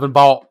money out of and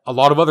bought a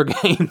lot of other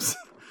games.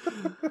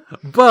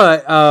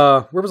 But,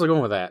 where was I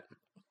going with that?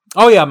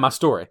 Oh, yeah, my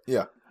story.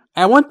 Yeah.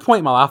 At one point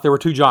in my life, there were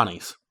two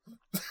Johnnies.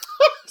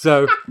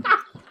 So,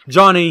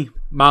 Johnny,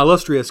 my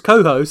illustrious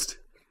co-host,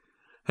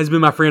 has been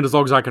my friend as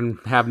long as I can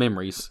have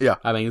memories. Yeah.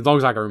 I mean, as long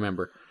as I can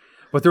remember.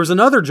 But there was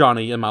another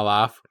Johnny in my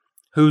life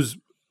who's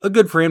a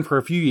good friend for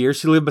a few years.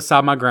 She lived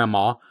beside my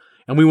grandma,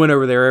 and we went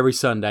over there every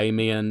Sunday,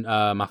 me and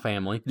my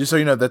family. Just so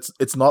you know,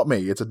 it's not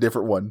me. It's a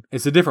different one.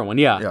 It's a different one,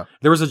 yeah. Yeah.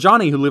 There was a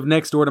Johnny who lived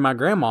next door to my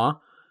grandma,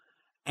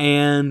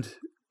 and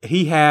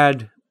he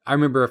had, I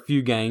remember a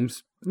few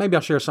games. Maybe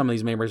I'll share some of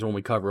these memories when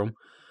we cover them.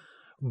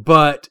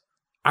 But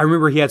I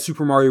remember he had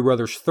Super Mario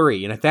Brothers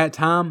 3, and at that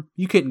time,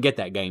 you couldn't get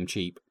that game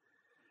cheap.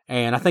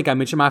 And I think I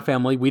mentioned my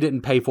family, we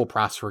didn't pay full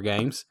price for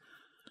games.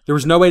 There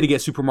was no way to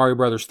get Super Mario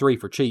Brothers 3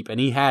 for cheap, and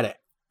he had it.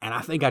 And I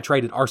think I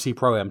traded RC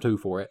Pro-Am 2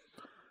 for it.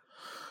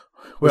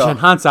 Which Well, in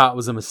hindsight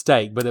was a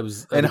mistake, but it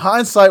was... in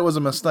hindsight, was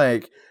a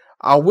mistake.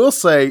 I will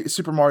say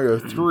Super Mario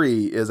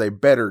 3 is a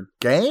better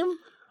game,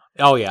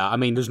 Oh, yeah. I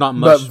mean, there's not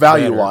much but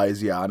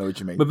value-wise, yeah, I know what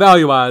you mean. But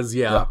value-wise,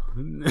 yeah.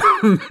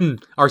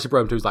 RC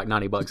Pro-Am 2 is like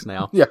 $90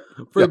 now. Yeah.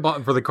 For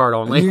the card You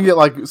only. can get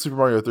like Super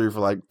Mario 3 for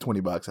like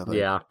 $20, I think.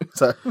 Yeah.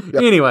 So,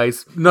 yeah.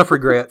 Anyways, enough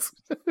regrets.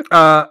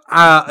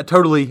 I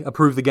totally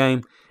approve the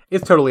game.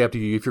 It's totally up to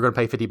you if you're going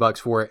to pay $50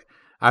 for it.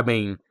 I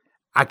mean,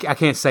 I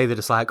can't say that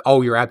it's like,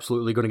 oh, you're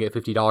absolutely going to get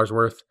 $50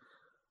 worth.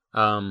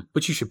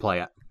 But you should play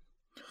it.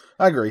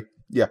 I agree.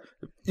 Yeah.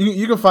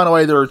 You can find a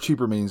way. There are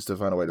cheaper means to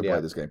find a way to play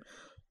this game.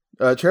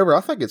 Trevor, I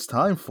think it's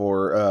time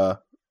for,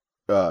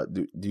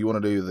 do you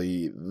want to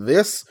do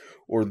this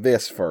or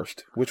this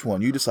first? Which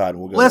one? You decide.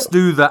 We'll go. Let's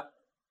do the,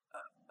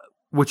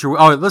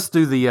 let's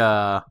do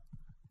the,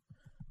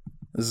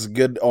 This is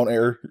good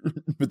on-air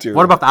material.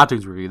 what about the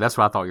iTunes review? That's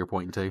what I thought you were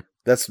pointing to.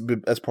 That's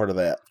part of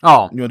that.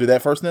 Oh, You want to do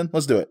that first then?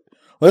 Let's do it.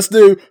 Let's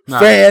do All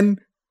fan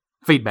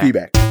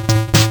feedback.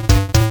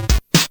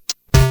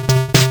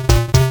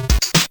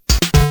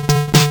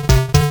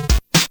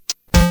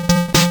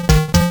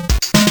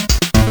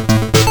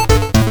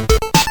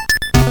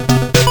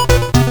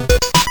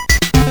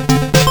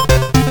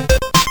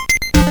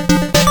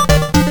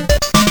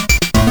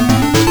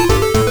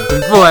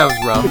 Boy, that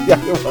was rough. Yeah,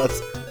 it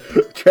was.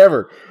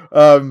 Trevor,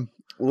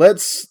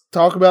 let's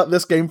talk about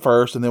this game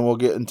first, and then we'll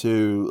get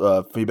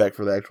into feedback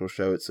for the actual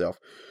show itself.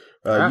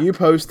 Alright. You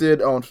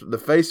posted on the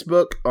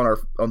Facebook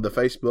on the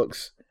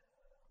Facebooks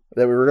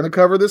that we were going to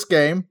cover this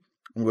game.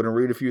 I'm going to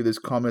read a few of these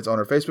comments on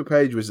our Facebook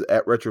page, which is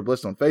at Retro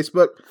Bliss on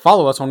Facebook.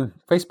 Follow us on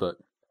Facebook.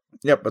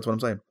 Yep, that's what I'm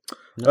saying.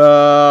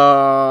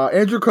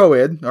 Andrew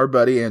Coed, our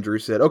buddy Andrew,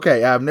 said,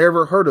 "Okay, I've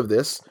never heard of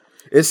this.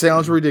 It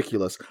sounds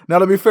ridiculous." Now,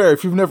 to be fair,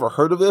 if you've never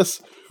heard of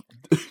this,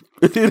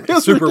 it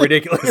is Super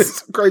ridiculous.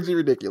 It's crazy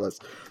ridiculous.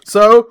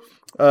 So,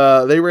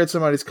 they read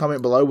somebody's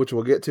comment below, which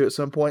we'll get to at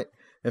some point,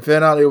 and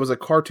found out it was a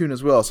cartoon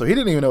as well. So he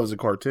didn't even know it was a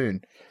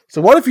cartoon.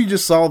 So what if you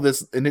just saw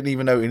this and didn't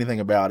even know anything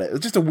about it?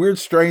 It's just a weird,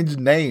 strange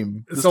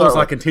name. to It's start almost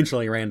with. like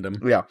intentionally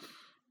random. Yeah.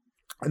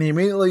 And he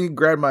immediately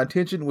grabbed my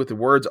attention with the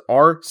words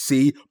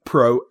RC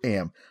Pro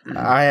Am.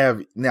 I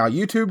have now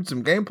YouTubed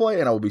some gameplay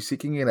and I will be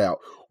seeking it out,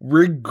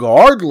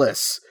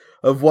 regardless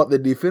of what the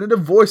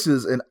definitive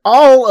voices in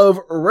all of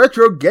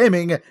retro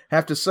gaming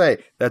have to say.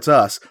 That's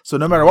us. So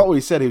no matter what we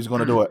said, he was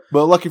going to do it.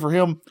 But lucky for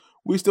him,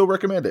 we still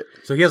recommend it.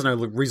 So he has no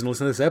reason to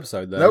listen to this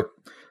episode, though. Nope.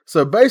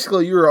 So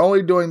basically, you are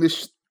only doing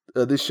this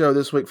show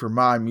this week for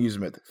my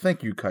amusement.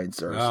 Thank you, kind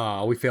sirs.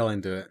 Oh, we fell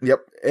into it. Yep.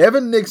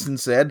 Evan Nixon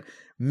said,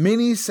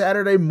 many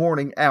Saturday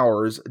morning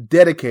hours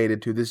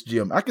dedicated to this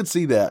gym. I could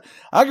see that.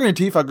 I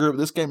guarantee if I grew up with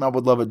this game, I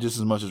would love it just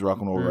as much as Rock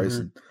and Roll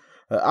Racing.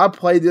 I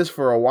played this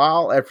for a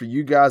while after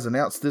you guys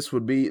announced this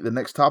would be the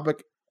next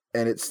topic,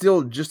 and it's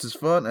still just as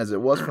fun as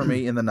it was for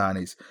me in the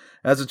 90s.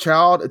 As a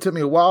child, it took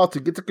me a while to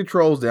get the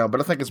controls down,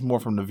 but I think it's more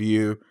from the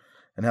view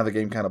and how the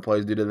game kind of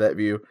plays due to that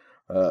view.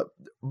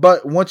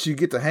 But once you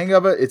get the hang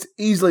of it, it's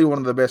easily one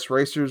of the best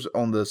racers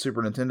on the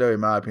Super Nintendo, in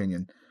my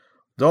opinion.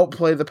 Don't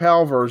play the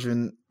PAL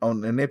version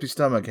on an empty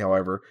stomach,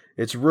 however.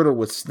 It's riddled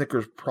with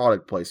Snickers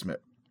product placement,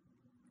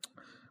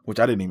 which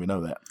I didn't even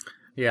know that.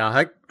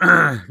 Yeah,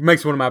 it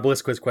makes one of my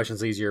Bliss Quiz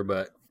questions easier,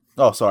 but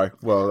Oh, sorry.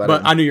 Well,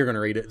 I knew you were going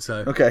to read it,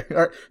 so. Okay. All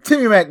right.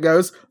 Timmy Mac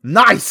goes,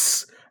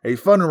 nice! A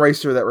fun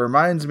racer that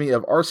reminds me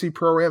of RC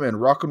Pro-Am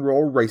and Rock and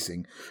Roll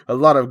Racing. A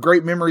lot of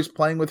great memories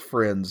playing with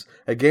friends.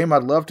 A game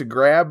I'd love to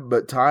grab,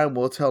 but time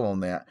will tell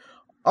on that.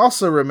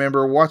 Also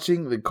remember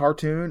watching the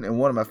cartoon and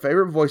one of my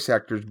favorite voice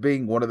actors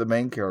being one of the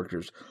main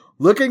characters.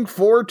 Looking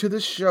forward to the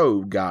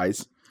show,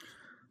 guys.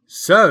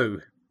 So,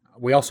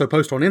 we also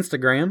post on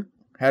Instagram.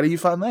 How do you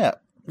find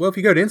that? Well, if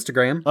you go to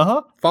Instagram,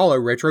 Uh-huh. follow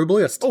Retro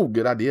Bliss. Oh,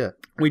 good idea.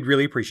 We'd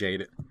really appreciate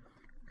it.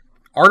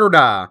 Art or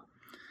Die.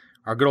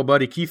 Our good old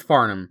buddy Keith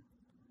Farnham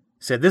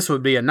said this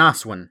would be a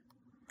nice one.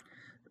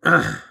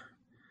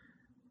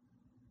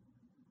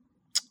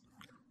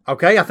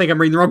 Okay, I think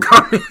I'm reading the wrong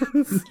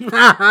comments.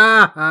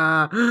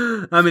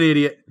 I'm an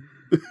idiot.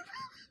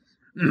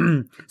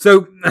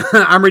 So,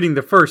 I'm reading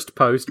the first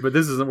post, but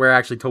this isn't where I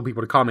actually told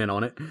people to comment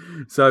on it.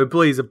 So,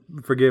 please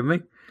forgive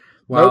me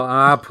while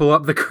I pull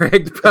up the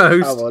correct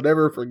post. I will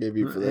never forgive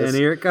you for this. And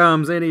here it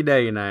comes any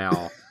day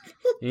now.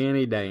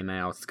 Any day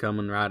now. It's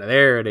coming right.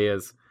 There it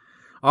is.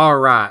 All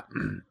right.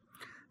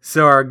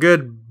 So, our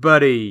good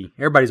buddy.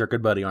 Everybody's our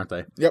good buddy, aren't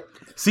they? Yep.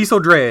 Cecil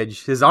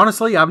Dredge says,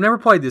 honestly, I've never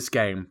played this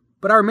game,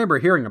 but I remember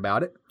hearing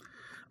about it.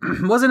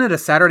 Wasn't it a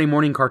Saturday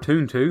morning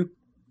cartoon, too?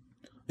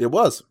 It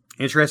was.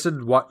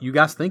 Interested what you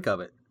guys think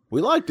of it.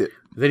 We liked it.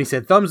 Then he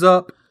said, thumbs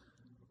up,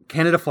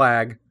 Canada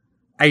flag,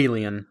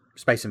 Alien,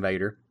 Space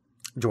Invader,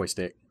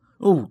 joystick.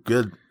 Oh,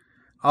 good.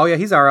 Oh, yeah,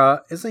 he's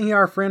isn't he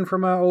our friend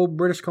from old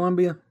British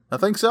Columbia? I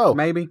think so.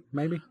 Maybe.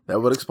 That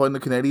would explain the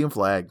Canadian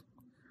flag.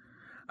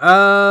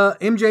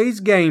 MJ's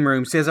Game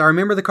Room says, I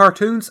remember the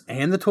cartoons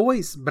and the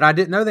toys, but I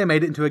didn't know they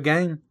made it into a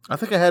game. I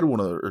think I had one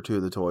or two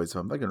of the toys, if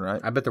I'm thinking right.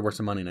 I bet they're worth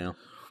some money now.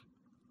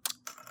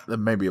 That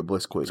may be a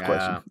Bliss quiz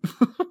question.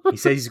 He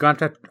says he's going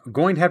to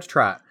have to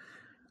try it.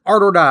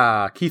 Art or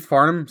Die, Keith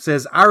Farnham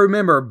says, I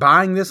remember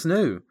buying this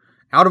new,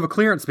 out of a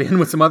clearance bin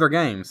with some other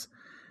games.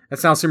 That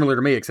sounds similar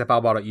to me, except I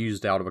bought it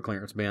used out of a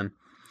clearance bin.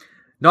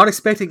 Not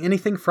expecting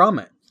anything from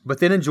it, but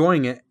then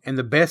enjoying it, and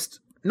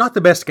not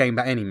the best game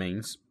by any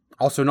means,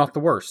 also not the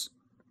worst.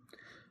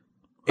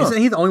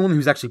 Isn't he the only one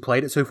who's actually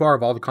played it so far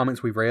of all the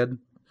comments we've read?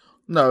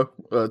 No,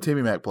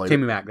 Timmy Mac played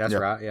Timmy Mac, that's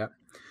right, yeah.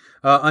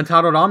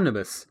 Untitled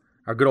Omnibus,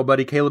 our good old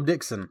buddy Caleb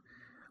Dixon,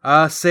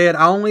 said,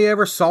 I only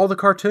ever saw the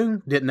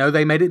cartoon, didn't know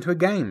they made it into a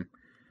game.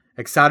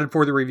 Excited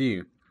for the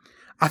review.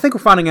 I think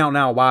we're finding out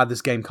now why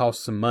this game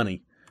costs some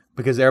money,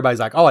 because everybody's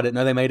like, oh, I didn't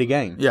know they made a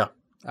game. Yeah.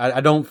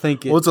 I don't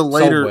think it's a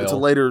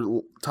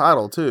later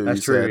title too.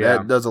 That's true. Yeah.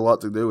 That does a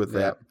lot to do with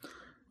that.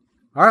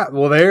 All right.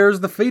 Well, there's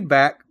the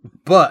feedback,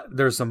 but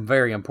there's some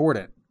very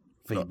important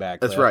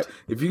feedback. That's right.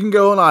 If you can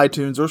go on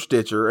iTunes or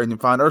Stitcher and you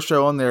find our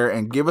show on there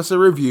and give us a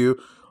review,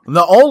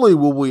 not only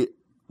will we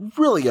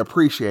really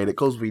appreciate it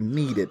because we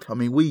need it. I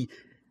mean, we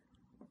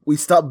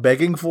stopped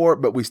begging for it,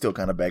 but we still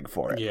kind of beg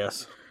for it.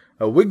 Yes.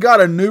 We got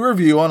a new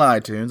review on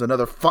iTunes,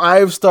 another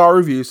 5-star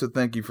review, so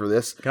thank you for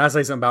this. Can I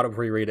say something about it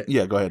before you read it?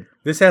 Yeah, go ahead.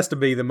 This has to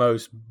be the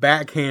most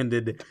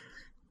backhanded,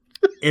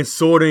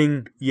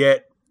 insulting,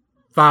 yet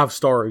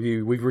 5-star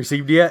review we've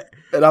received yet.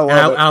 And I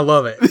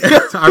love it.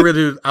 I really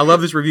do. I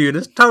love this review, and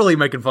it's totally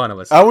making fun of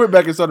us. I went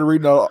back and started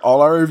reading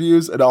all our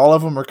reviews, and all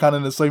of them are kind of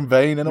in the same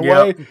vein in a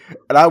way.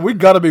 And we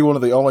got to be one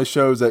of the only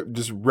shows that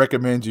just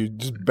recommends you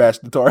just bash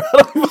the tar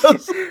out of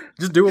us.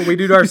 Just do what we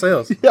do to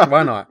ourselves. Yeah.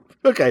 Why not?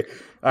 Okay.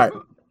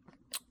 All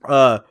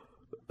right.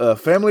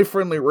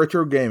 Family-friendly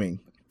retro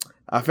gaming.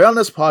 I found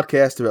this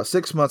podcast about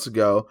 6 months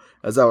ago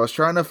as I was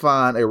trying to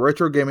find a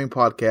retro gaming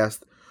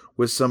podcast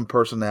with some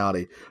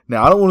personality.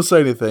 Now, I don't want to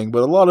say anything,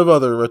 but a lot of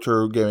other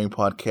retro gaming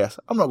podcasts,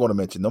 I'm not going to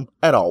mention them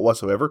at all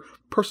whatsoever.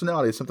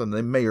 Personality is something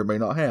they may or may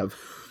not have.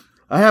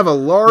 I have a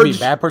large... You mean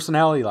bad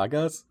personality like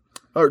us?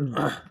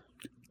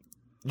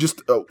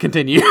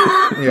 Continue.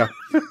 Yeah.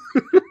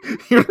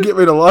 You're going to get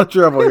me in a lot of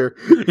trouble here.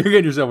 You're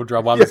getting yourself in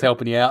trouble. I'm just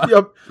helping you out.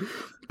 Yep.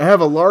 I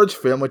have a large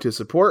family to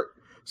support,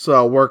 so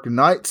I work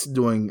nights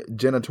doing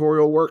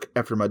janitorial work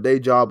after my day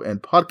job,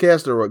 and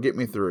podcasts are what get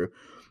me through.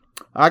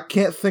 I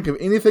can't think of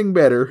anything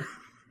better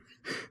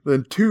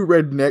than two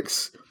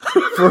rednecks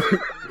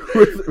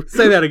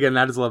Say that again.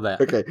 I just love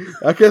that. Okay.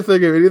 I can't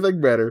think of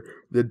anything better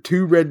than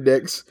two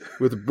rednecks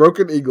with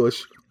broken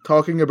English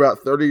talking about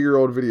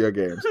 30-year-old video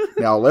games.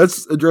 Now,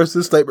 let's address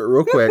this statement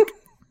real quick.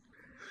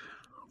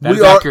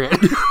 That's accurate.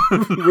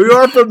 We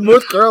are from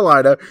North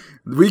Carolina.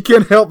 We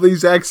can't help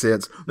these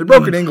accents. The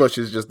broken English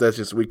is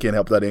just we can't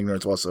help that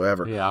ignorance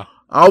whatsoever. Yeah.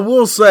 I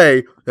will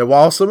say that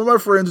while some of my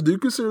friends do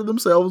consider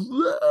themselves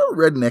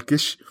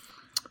redneckish,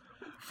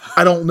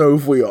 I don't know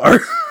if we are.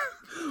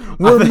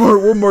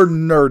 We're more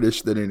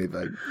nerdish than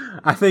anything.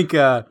 I think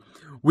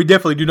we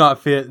definitely do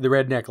not fit the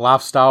redneck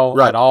lifestyle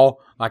at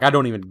all. Like, I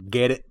don't even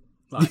get it.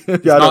 Like,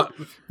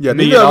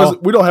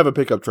 we don't have a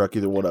pickup truck,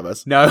 either one of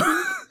us. No.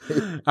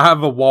 I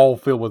have a wall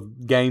filled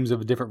with games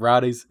of different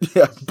varieties.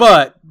 Yeah.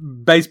 But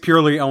based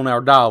purely on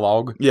our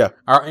dialogue. Yeah.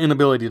 Our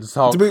inability to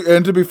talk.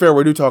 To be fair,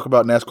 we do talk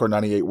about NASCAR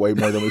 98 way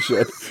more than we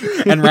should.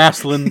 And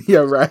wrestling.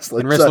 Yeah,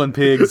 wrestling. And wrestling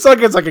pigs. So I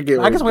guess I can get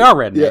I guess we are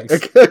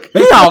rednecks. Yeah. Okay.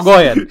 Yeah, go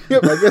ahead.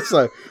 Yep, I guess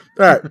so. All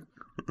right.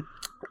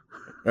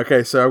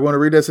 Okay, so I want to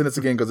read that sentence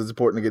again because it's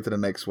important to get to the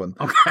next one.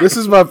 Okay. This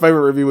is my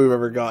favorite review we've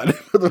ever gotten.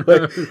 By the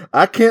way,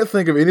 I can't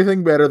think of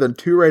anything better than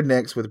two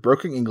rednecks with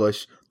broken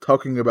English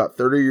talking about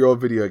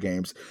 30-year-old video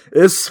games,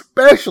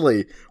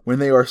 especially when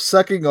they are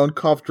sucking on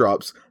cough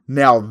drops.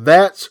 Now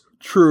that's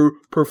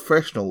true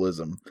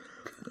professionalism.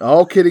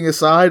 All kidding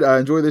aside, I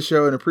enjoy the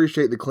show and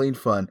appreciate the clean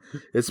fun.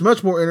 It's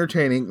much more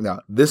entertaining. Now,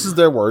 this is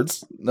their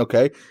words,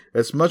 okay?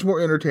 It's much more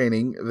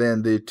entertaining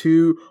than the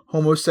two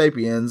Homo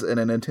sapiens and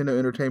a Nintendo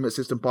Entertainment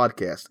System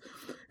podcast.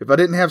 If I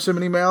didn't have so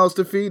many mouths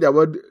to feed, I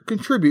would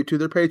contribute to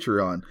their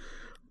Patreon.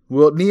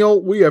 Well, Neil,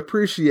 we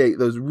appreciate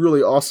this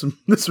really awesome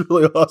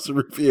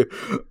review.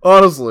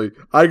 Honestly,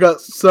 I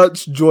got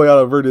such joy out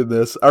of reading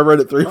this. I read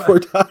it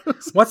 3-4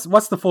 times.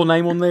 What's the full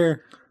name on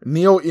there?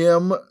 Neil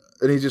M,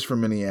 and he's just from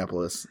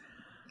Minneapolis.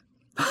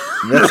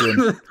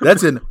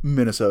 That's in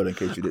Minnesota, in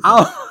case you didn't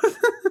know. Oh.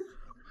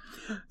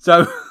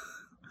 So,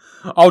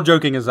 all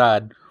joking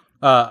aside,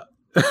 there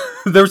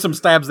were some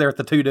stabs there at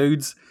the two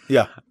dudes.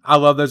 Yeah. I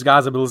love those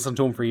guys. I've been listening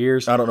to them for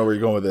years. I don't know where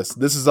you're going with this.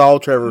 This is all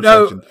Trevor's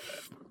No. section.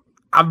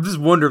 I'm just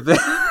wondering if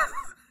that...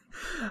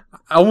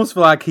 I almost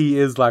feel like he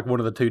is like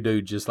one of the two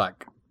dudes just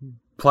like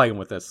playing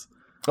with us.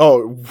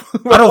 Oh.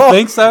 I don't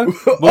think so.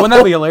 But wouldn't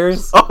that be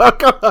hilarious? Oh,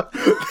 God.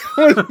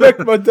 That would make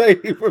my day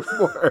even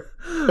more.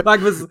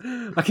 Like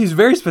he's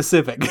very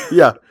specific.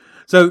 Yeah.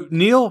 So,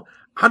 Neil,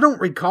 I don't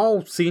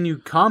recall seeing you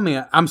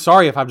comment. I'm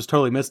sorry if I just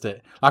totally missed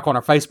it. Like on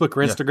our Facebook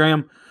or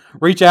Instagram.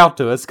 Reach out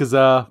to us because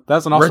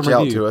that's an awesome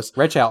review.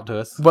 Reach out to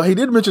us. But he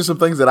did mention some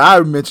things that I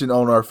mentioned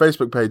on our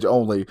Facebook page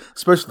only,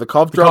 especially the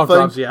cough drop thing.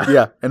 Drops, yeah.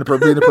 Yeah, and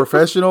being a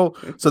professional.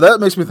 So that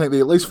makes me think they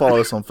at least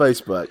follow us on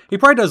Facebook. He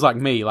probably does like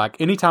me.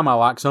 Like anytime I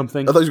like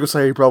something. I thought you were going to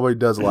say he probably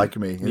does like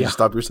me. And just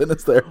stop your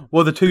sentence there.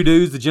 Well, the two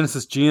dudes, the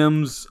Genesis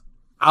Gems,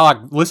 I like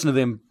listened to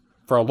them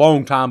for a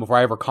long time before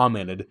I ever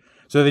commented.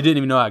 So they didn't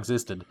even know I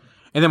existed.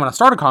 And then when I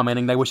started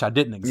commenting, they wish I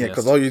didn't exist. Yeah,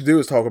 because all you do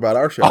is talk about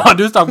our show. All I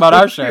do is talk about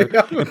our show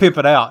and pimp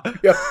it out.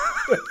 Yeah.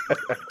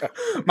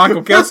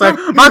 Michael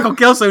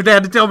Kelso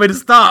had to tell me to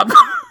stop.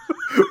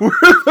 We're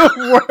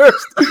the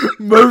worst,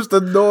 most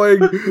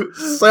annoying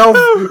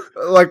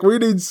like, we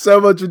need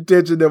so much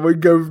attention that we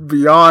go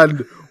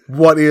beyond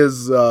what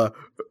is a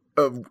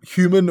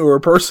human or a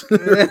person.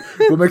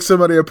 What makes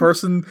somebody a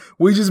person.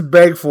 We just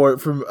beg for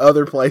it from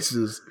other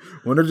places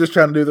when they're just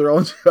trying to do their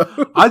own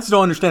show. I just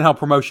don't understand how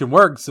promotion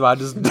works, so I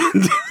just do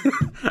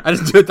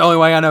it the only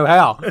way I know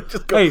how.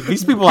 Hey,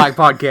 these people like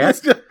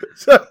podcasts.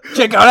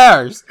 Check out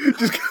ours.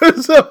 Just go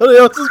to somebody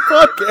else's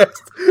podcast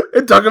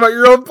and talk about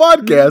your own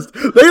podcast.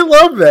 They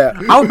love that.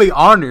 I would be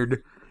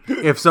honored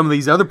if some of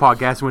these other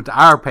podcasts went to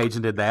our page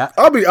and did that.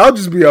 I'll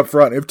just be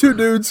upfront. If two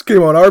dudes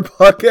came on our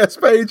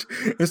podcast page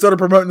and started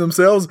promoting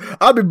themselves,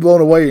 I'd be blown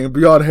away and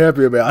beyond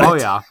happy about it. Oh,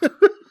 yeah.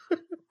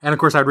 And, of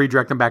course, I'd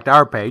redirect them back to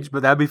our page,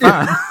 but that'd be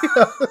fine.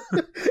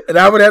 And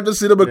I would have to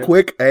send them a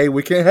quick, hey,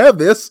 we can't have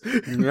this.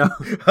 Yeah.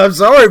 I'm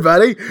sorry,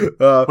 buddy. We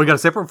got a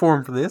separate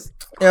forum for this.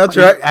 Yeah, that's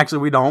right. Actually,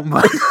 we don't.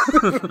 But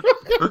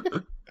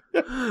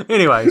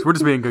anyways, we're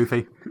just being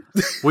goofy.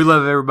 We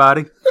love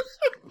everybody.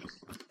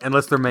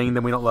 Unless they're mean,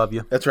 then we don't love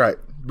you. That's right.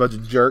 Bunch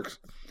of jerks.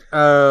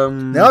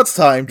 Now it's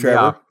time,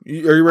 Trevor.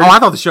 Yeah. Are you ready? Oh, I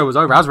thought the show was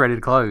over. I was ready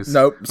to close.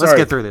 Nope. Let's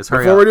get through this.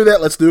 Hurry Before up. we do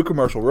that, let's do a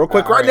commercial real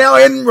quick right right. now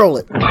and roll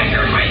it.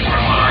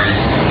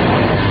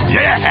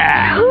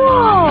 Yeah!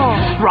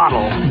 Whoa!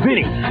 Throttle,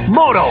 Vinny,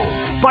 Moto,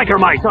 biker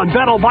mice on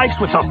battle bikes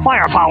with the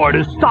firepower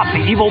to stop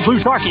the evil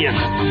Plutarchians.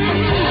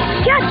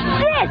 Catch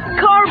this,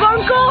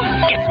 Carbuncle!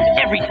 Gets it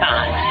every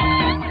time.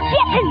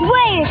 Get this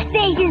way,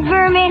 Stasis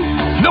Vermin!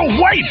 No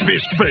way,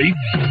 Fist Face!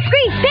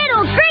 Grease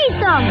Fiddle,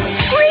 grease them!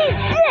 Grease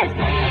this!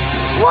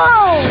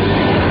 Whoa!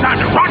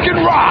 Time to rock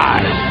and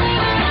ride!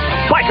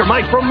 Biker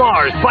mice from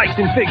Mars, bikes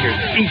and figures,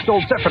 each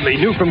sold separately,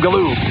 new from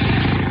Galoob.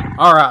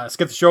 All right, let's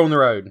get the show on the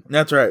road.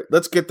 That's right.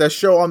 Let's get that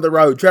show on the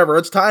road. Trevor,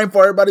 it's time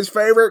for everybody's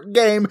favorite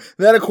game.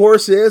 That, of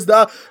course, is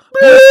the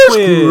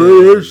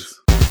Quiz.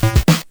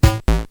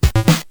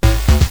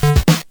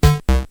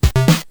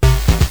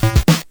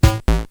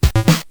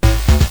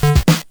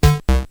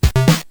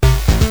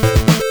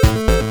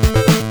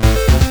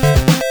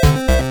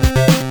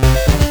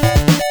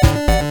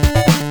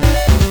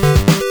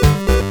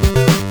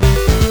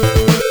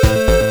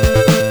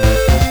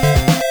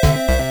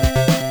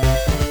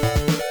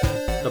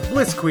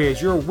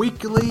 Quiz, your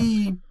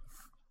weekly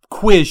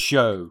quiz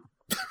show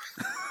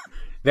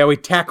that we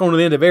tack on to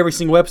the end of every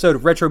single episode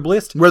of Retro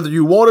Bliss. Whether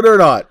you want it or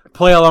not.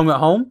 Play along at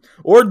home.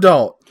 Or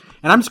don't.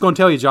 And I'm just going to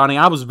tell you, Johnny,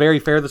 I was very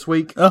fair this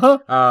week. Uh-huh.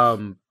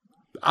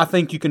 I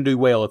think you can do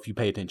well if you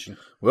pay attention.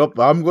 Well,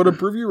 I'm going to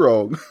prove you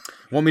wrong.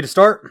 Want me to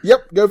start?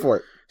 Yep, go for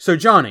it. So,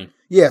 Johnny.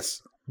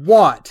 Yes.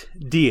 What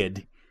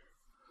did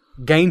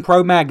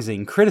GamePro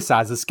Magazine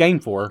criticize this game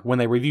for when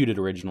they reviewed it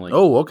originally?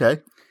 Oh, okay.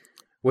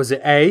 Was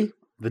it A,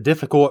 the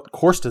difficult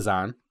course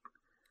design,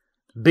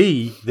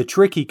 B, the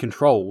tricky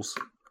controls,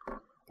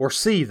 or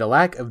C, the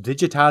lack of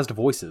digitized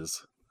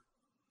voices?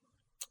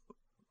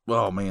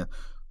 Oh, man.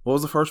 What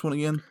was the first one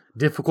again?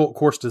 Difficult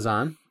course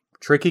design,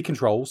 tricky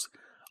controls,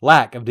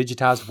 lack of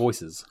digitized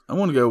voices. I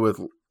want to go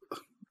with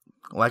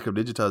lack of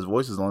digitized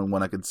voices, the only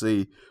one I could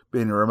see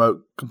being a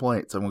remote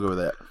complaint, so I'm going to go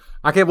with that.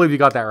 I can't believe you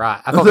got that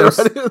right. I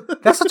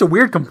thought that's such a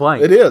weird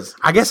complaint. It is.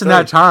 I guess in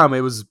that time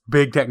it was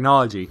big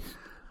technology.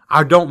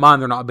 I don't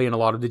mind there not being a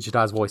lot of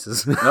digitized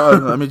voices.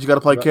 No, I mean, you got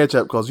to play catch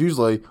up because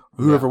usually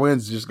whoever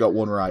wins just got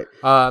one right.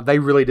 They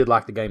really did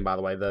like the game, by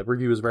the way. The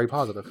review was very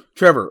positive.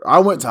 Trevor, I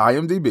went to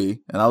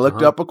IMDb and I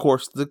looked up, of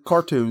course, the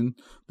cartoon,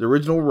 the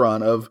original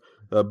run of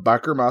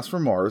Biker Mice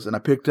from Mars, and I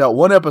picked out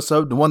one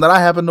episode, the one that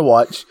I happened to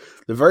watch,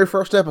 the very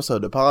first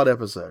episode, the pilot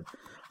episode.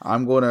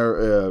 I'm going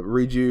to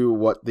read you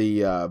what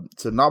the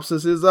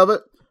synopsis is of it.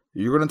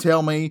 You're going to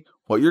tell me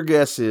what your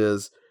guess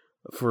is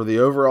for the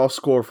overall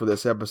score for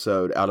this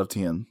episode out of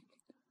 10.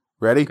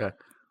 Ready? Okay.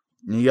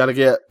 You got to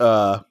get,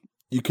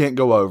 you can't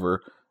go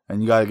over,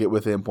 and you got to get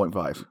within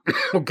 0.5.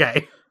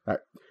 Okay. All right.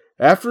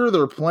 After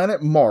their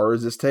planet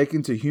Mars is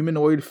taken to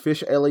humanoid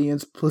fish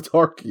aliens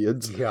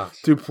Plutarchians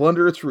to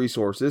plunder its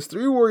resources,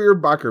 3 warrior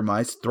biker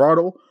mice,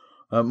 Throttle,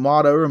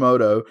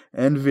 Moto,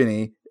 and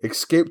Vinny,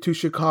 escape to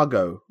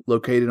Chicago,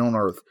 located on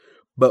Earth.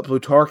 But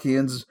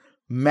Plutarchians,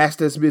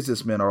 masked as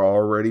businessmen, are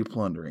already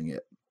plundering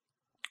it.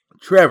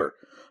 Trevor,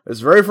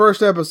 this very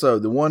first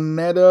episode, the one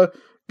that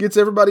gets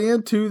everybody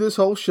into this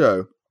whole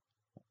show.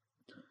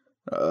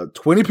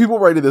 20 people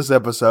rated this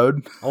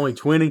episode. Only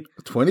 20?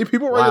 20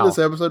 people rated this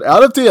episode.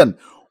 Out of 10,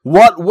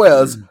 what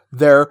was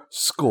their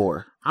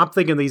score? I'm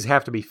thinking these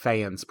have to be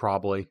fans,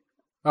 probably.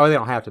 Oh, they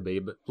don't have to be,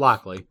 but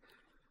likely.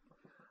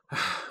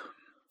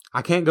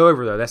 I can't go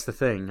over, though. That's the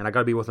thing. And I got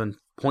to be within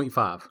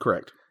 0.5.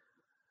 Correct.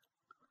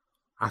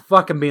 I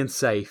fucking being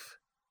safe.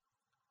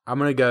 I'm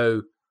going to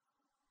go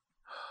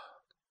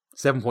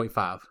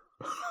 7.5.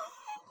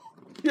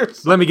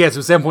 Let me guess. It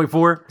was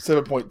 7.4?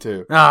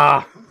 7.2.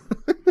 Ah.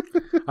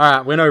 All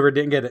right. Went over.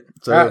 Didn't get it.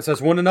 So, all right. So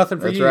it's 1-0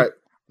 for you. That's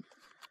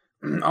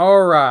right.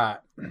 All right.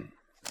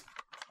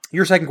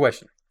 Your second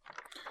question.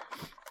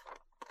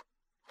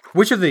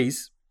 Which of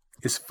these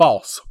is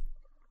false?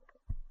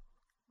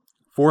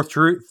 4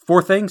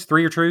 things,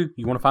 3 are true.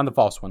 You want to find the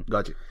false one.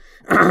 Gotcha.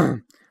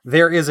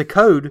 There is a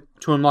code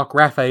to unlock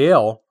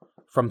Raphael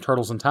from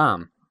Turtles in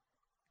Time.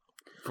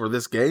 For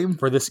this game?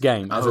 For this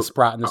game, as a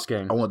sprite in this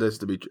game. I want this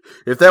to be true.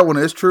 If that one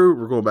is true,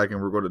 we're going back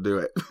and we're going to do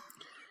it.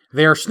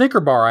 There are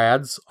Snicker bar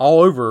ads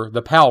all over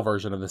the PAL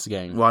version of this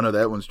game. Well, I know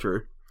that one's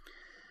true.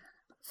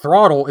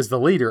 Throttle is the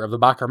leader of the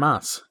Biker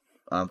Mice.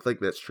 I don't think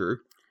that's true.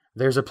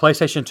 There's a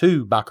PlayStation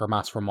 2 Biker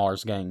Mice from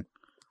Mars game.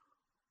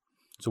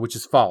 So which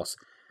is false?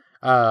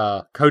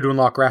 Code to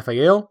unlock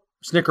Raphael,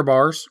 Snicker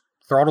bars,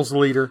 Throttle's the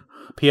leader,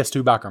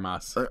 PS2 Biker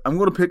Mice. I'm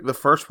going to pick the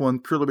first one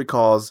purely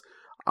because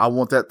I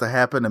want that to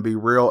happen and be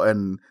real,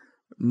 and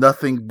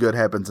nothing good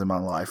happens in my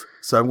life.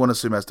 So I'm going to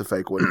assume that's the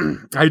fake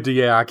one. I do,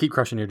 yeah. I keep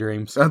crushing your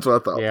dreams. That's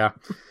what I thought. Yeah.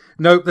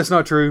 Nope, that's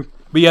not true.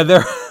 But yeah,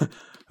 there.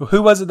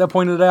 Who was it that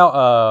pointed it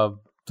out?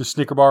 The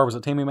Snicker bar, was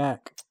it Tammy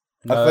Mac?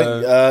 I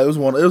think it was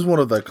one. It was one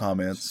of the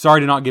comments. Sorry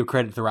to not give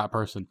credit to the right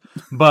person,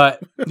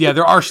 but yeah,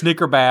 there are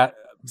Snicker bads.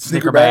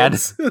 Snicker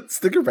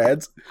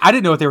bars. I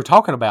didn't know what they were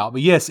talking about,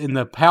 but yes, in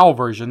the PAL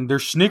version,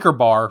 there's Snicker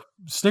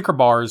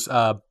bars.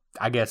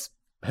 I guess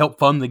help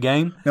fund the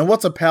game. Now,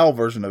 what's a PAL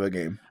version of a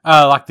game?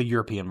 Like the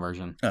European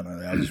version. I don't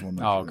know. I just want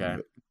to. Oh, okay.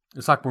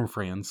 It's like we're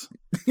friends.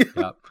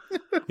 Yep.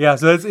 Yeah,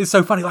 so it's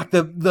so funny. Like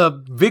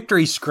the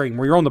victory screen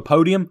where you're on the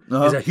podium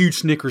is a huge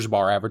Snickers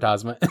bar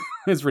advertisement.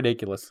 It's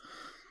ridiculous.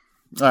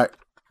 All right.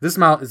 Is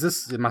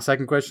this my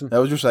second question? That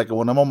was your second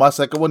one. I'm on my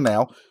second one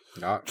now.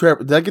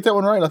 Trevor, did I get that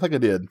one right? I think I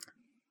did.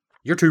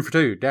 You're 2 for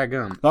 2.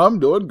 Dadgum. I'm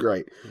doing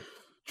great.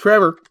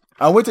 Trevor,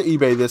 I went to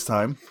eBay this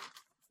time.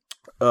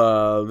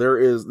 There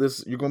is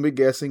this. You're going to be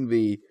guessing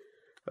the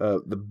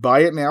buy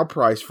it now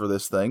price for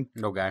this thing.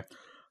 Okay.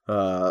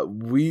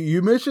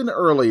 You mentioned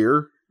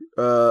earlier,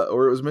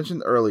 or it was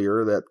mentioned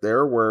earlier that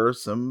there were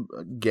some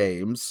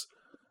games.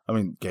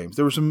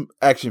 There were some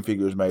action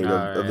figures made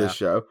of this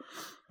show.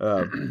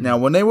 Now,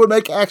 when they would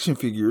make action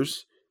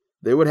figures,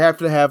 they would have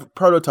to have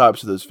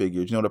prototypes of those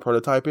figures. You know what a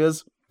prototype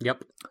is?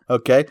 Yep.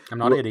 Okay. I'm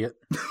not an idiot.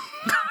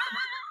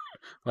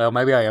 Well,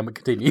 maybe I am, but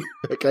continue.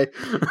 Okay.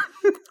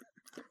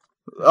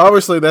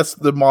 Obviously, that's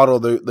the model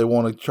they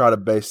want to try to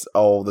base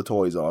all the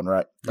toys on,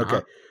 right? Uh-huh.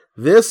 Okay.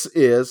 This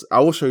is,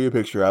 I will show you a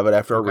picture of it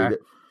after I read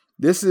it.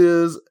 This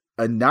is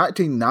a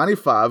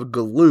 1995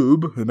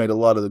 Galoob, who made a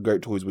lot of the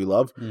great toys we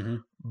love. Mm-hmm.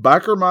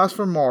 Biker Mice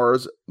from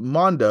Mars,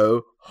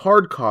 Mondo,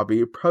 hard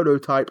copy,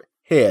 prototype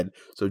head.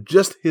 So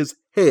just his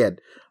head.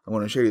 I'm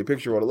going to show you a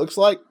picture of what it looks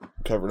like,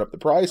 covering up the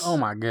price. Oh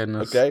my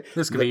goodness. Okay.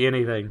 This could be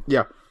anything.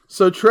 Yeah.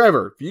 So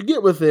Trevor, if you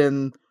get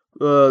within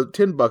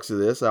 $10 of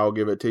this, I'll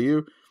give it to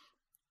you.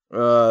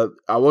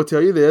 I will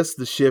tell you this,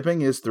 the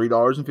shipping is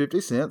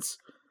 $3.50.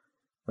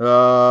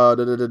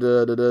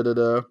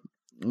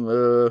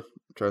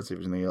 Trying to see if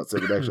there's anything else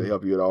that would actually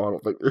help you at all. I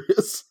don't think there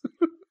is.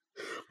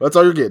 That's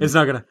all you're getting. It's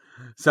not going to.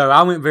 So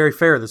I went very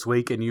fair this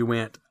week, and you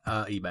went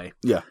eBay.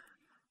 Yeah.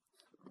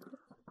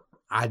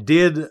 I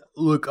did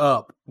look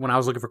up when I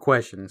was looking for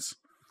questions.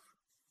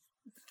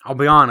 I'll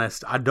be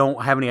honest, I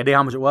don't have any idea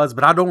how much it was,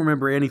 but I don't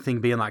remember anything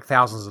being like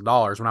thousands of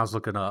dollars when I was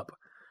looking up.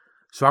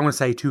 So I'm going to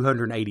say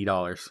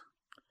 $280.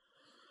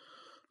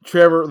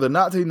 Trevor, the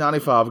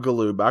 1995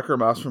 Galoob Biker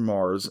Mice from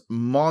Mars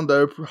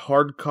Mondo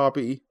hard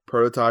copy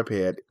prototype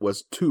head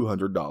was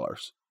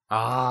 $200.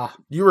 Ah,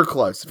 you were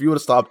close. If you would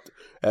have stopped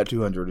at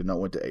 200 and not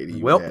went to 80,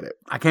 you would have had it.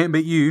 I can't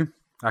beat you.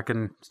 I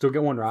can still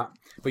get one right.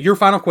 But your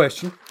final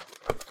question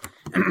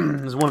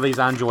is one of these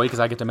I enjoy because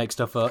I get to make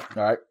stuff up.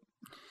 All right.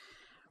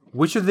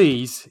 Which of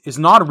these is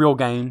not a real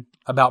game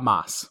about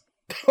mice?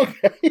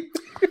 Okay.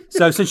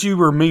 So since you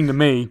were mean to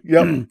me,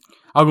 yep. I'm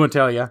going to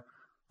tell you.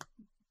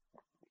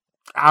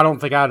 I don't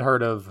think I'd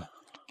heard of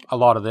a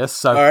lot of this.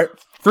 So, all right.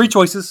 3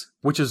 choices.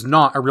 which is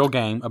not a real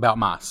game about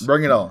mice.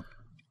 Bring it on.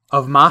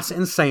 Of Mice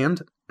and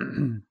Sand,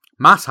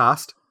 Mice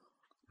Heist,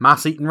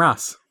 Mice Eating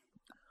Rice,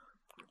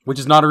 which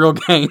is not a real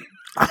game.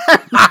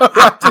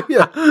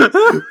 Yeah.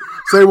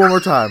 Say it one more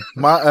time.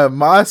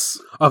 Mice.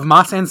 Of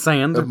Mice and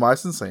Sand, Of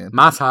Mice and Sand.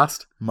 Mice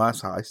Heist,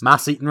 Mice Heist.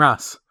 Mice Eating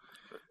Rice.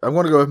 I'm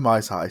going to go with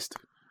Mice Heist.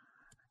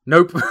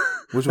 Nope.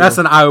 Which That's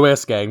one? an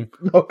iOS game,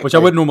 Okay. which I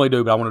wouldn't normally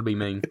do, but I wanted to be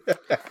mean.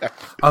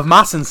 Of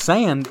Mice and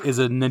Sand is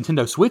a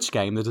Nintendo Switch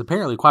game that's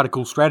apparently quite a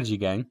cool strategy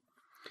game.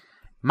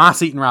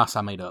 Mice Eating Rice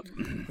I made up.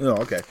 Oh,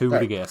 okay. Who would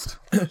All have right. guessed?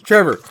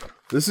 Trevor,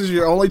 this is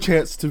your only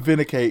chance to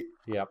vindicate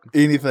Yep.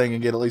 anything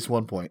and get at least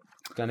 1 point.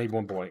 I need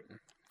 1 point.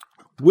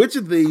 Which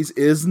of these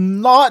is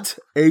not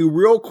a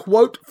real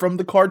quote from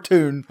the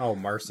cartoon, Oh,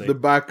 mercy. The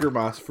Biker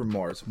Mice from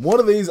Mars? One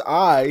of these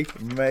I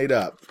made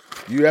up.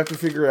 You have to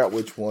figure out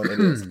which one it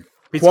is.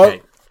 Pizza Quote,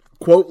 cake.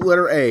 quote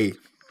letter A.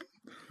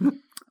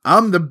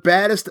 I'm the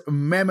baddest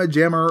mamma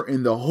jammer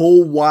in the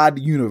whole wide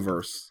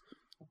universe.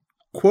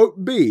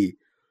 Quote B.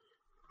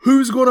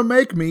 Who's gonna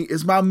make me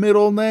is my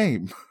middle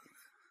name.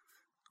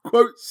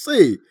 Quote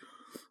C.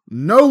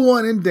 No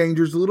one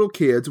endangers little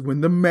kids when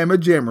the mamma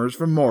jammers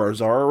from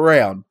Mars are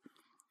around.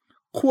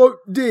 Quote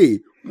D.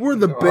 We're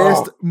the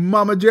best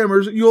mama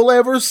jammers you'll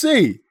ever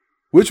see.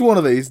 Which one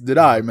of these did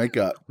I make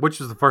up?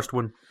 Which is the first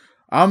one?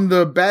 I'm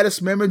the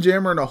baddest mamma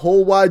jammer in the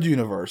whole wide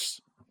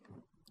universe.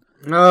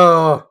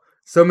 Oh,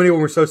 so many of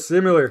them were so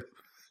similar.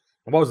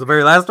 What was the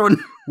very last one?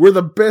 We're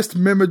the best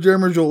mamma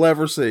jammers you'll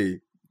ever see.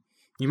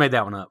 You made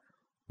that one up.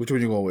 Which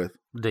one you going with?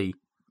 D.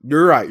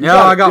 You're right. You Yeah,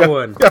 got I it. got Yeah.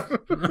 one.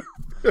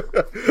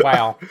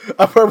 Wow.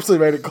 I purposely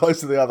made it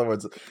close to the other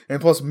ones. And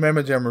plus,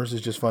 mamma jammers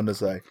is just fun to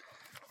say.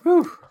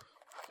 Whew.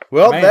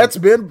 Well, Man. that's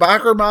been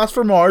Biker Mice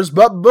from Mars.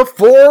 But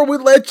before we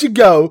let you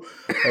go,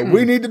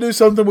 we need to do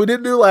something we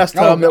didn't do last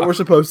time that we're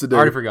supposed to do. I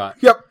already forgot.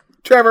 Yep.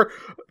 Trevor,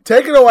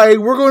 take it away.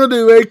 We're going to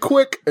do a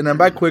quick, and then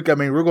by quick, I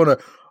mean we're going to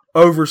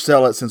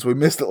oversell it since we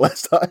missed it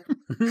last time.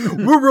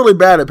 We're really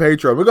bad at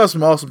Patreon. We got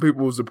some awesome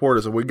people who support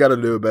us, and we got to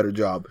do a better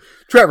job.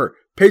 Trevor,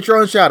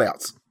 Patreon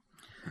shout-outs.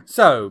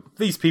 So,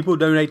 these people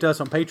donate to us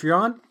on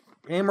Patreon,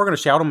 and we're going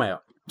to shout them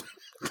out.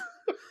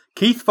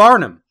 Keith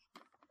Farnham.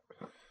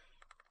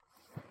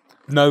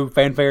 No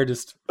fanfare,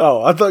 just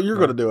Oh, I thought you were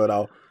going to do it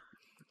all.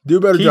 Do a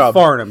better Keith job.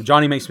 Farnham.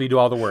 Johnny makes me do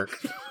all the work.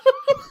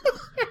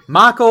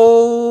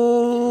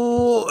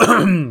 Michael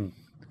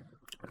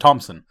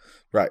Thompson.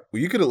 Right. Well,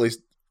 you could at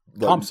least...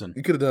 Thompson.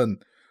 You could have done...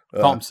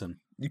 Thompson.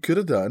 You could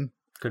have done...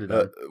 Could have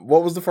done.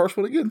 what was the first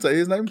one again? Say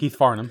his name. Keith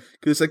Farnham.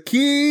 Could have said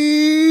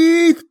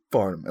Keith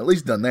Farnham. At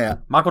least done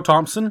that. Michael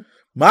Thompson.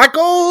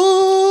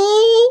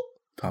 Michael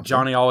Thompson.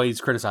 Johnny always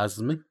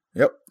criticizes me.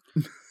 Yep.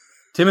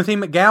 Timothy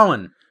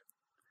McGowan.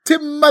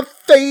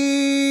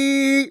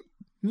 Timothy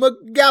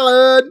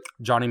McGowan.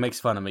 Johnny makes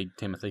fun of me,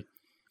 Timothy.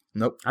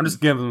 Nope. I'm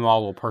just giving them all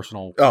a little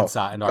personal Oh,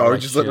 insight into our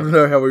just letting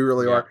relationship. them know how we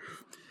really Yeah. are.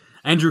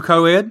 Andrew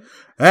Coed.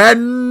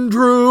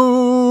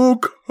 Andrew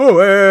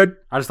Coed.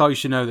 I just thought you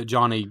should know that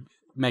Johnny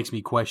makes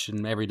me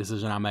question every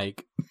decision I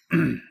make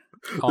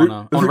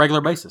on a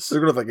regular basis. They're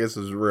going to think this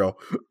is real.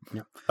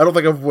 Yep. I don't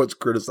think I've once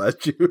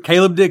criticized you.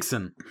 Caleb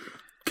Dixon.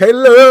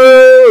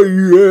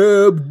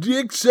 Caleb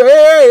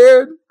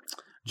Dixon.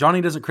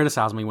 Johnny doesn't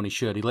criticize me when he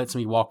should. He lets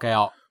me walk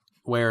out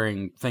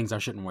wearing things I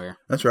shouldn't wear.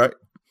 That's right.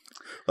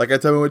 Like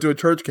that time we went to a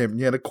church camp and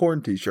you had a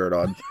corn t-shirt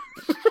on.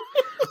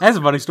 That's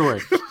a funny story.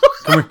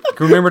 Can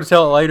we remember to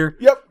tell it later?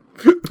 Yep.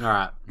 All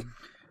right.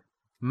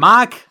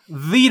 Mike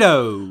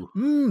Vito.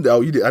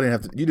 No, you did. I didn't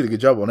have to. You did a good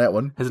job on that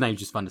one. His name's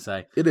just fun to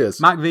say. It is.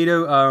 Mike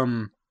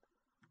Vito.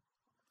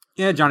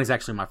 Yeah, Johnny's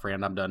actually my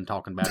friend. I'm done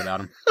talking bad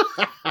about him.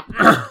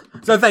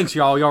 So thanks,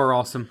 y'all. Y'all are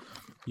awesome.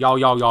 Y'all.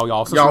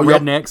 Since Y'all, we're y'all.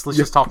 rednecks, let's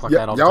just talk like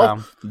that all the y'all,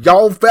 time.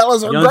 Y'all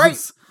fellas are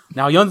great.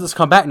 Now, Yuns,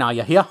 come back now.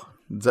 You hear?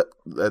 Is that,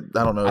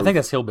 I don't know. I think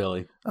that's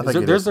hillbilly. I think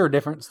it There's is. there a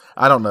difference?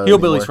 I don't know.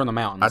 Hillbillies anymore. from the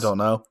mountains. I don't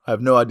know. I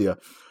have no idea.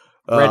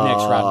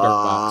 Rednecks riding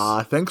dirt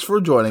bikes. Thanks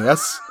for joining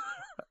us.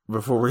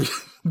 Before we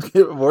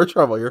get in more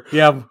trouble here.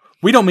 Yeah,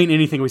 we don't mean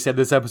anything we said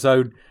this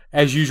episode.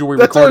 As usual, we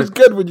That's always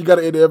recorded. good when you got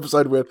to end the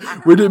episode with,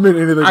 we didn't mean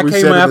anything we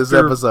said in this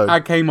episode. I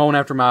came on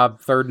after my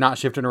third night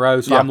shift in a row,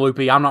 so Yeah. I'm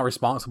loopy. I'm not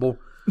responsible.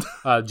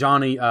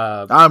 Johnny,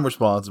 I'm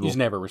responsible. he's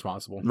never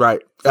responsible.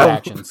 Right. For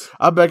actions.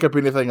 I back up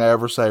anything I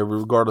ever say,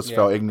 regardless of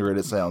how ignorant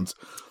it sounds.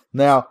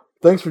 Now,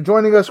 thanks for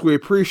joining us. We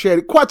appreciate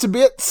it quite a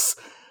bit.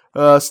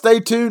 Stay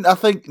tuned. I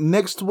think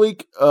next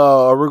week,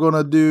 we're going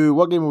to do...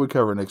 What game will we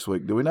cover next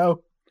week? Do we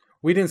know?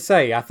 We didn't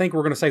say. I think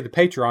we're going to save the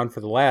Patreon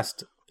for the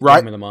last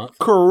Right. game of the month.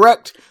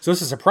 Correct. So it's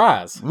a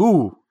surprise.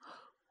 Ooh.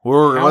 How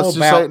Let's just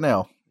say about- it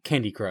now.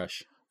 Candy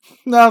Crush.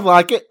 I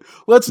like it.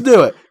 Let's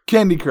do it.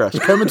 Candy Crush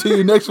coming to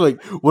you next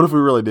week. What if we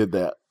really did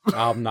that?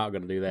 I'm not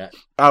going to do that.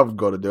 I'm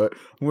going to do it.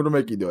 I'm going to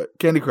make you do it.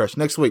 Candy Crush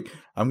next week.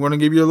 I'm going to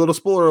give you a little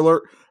spoiler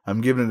alert.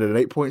 I'm giving it an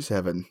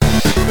 8.7.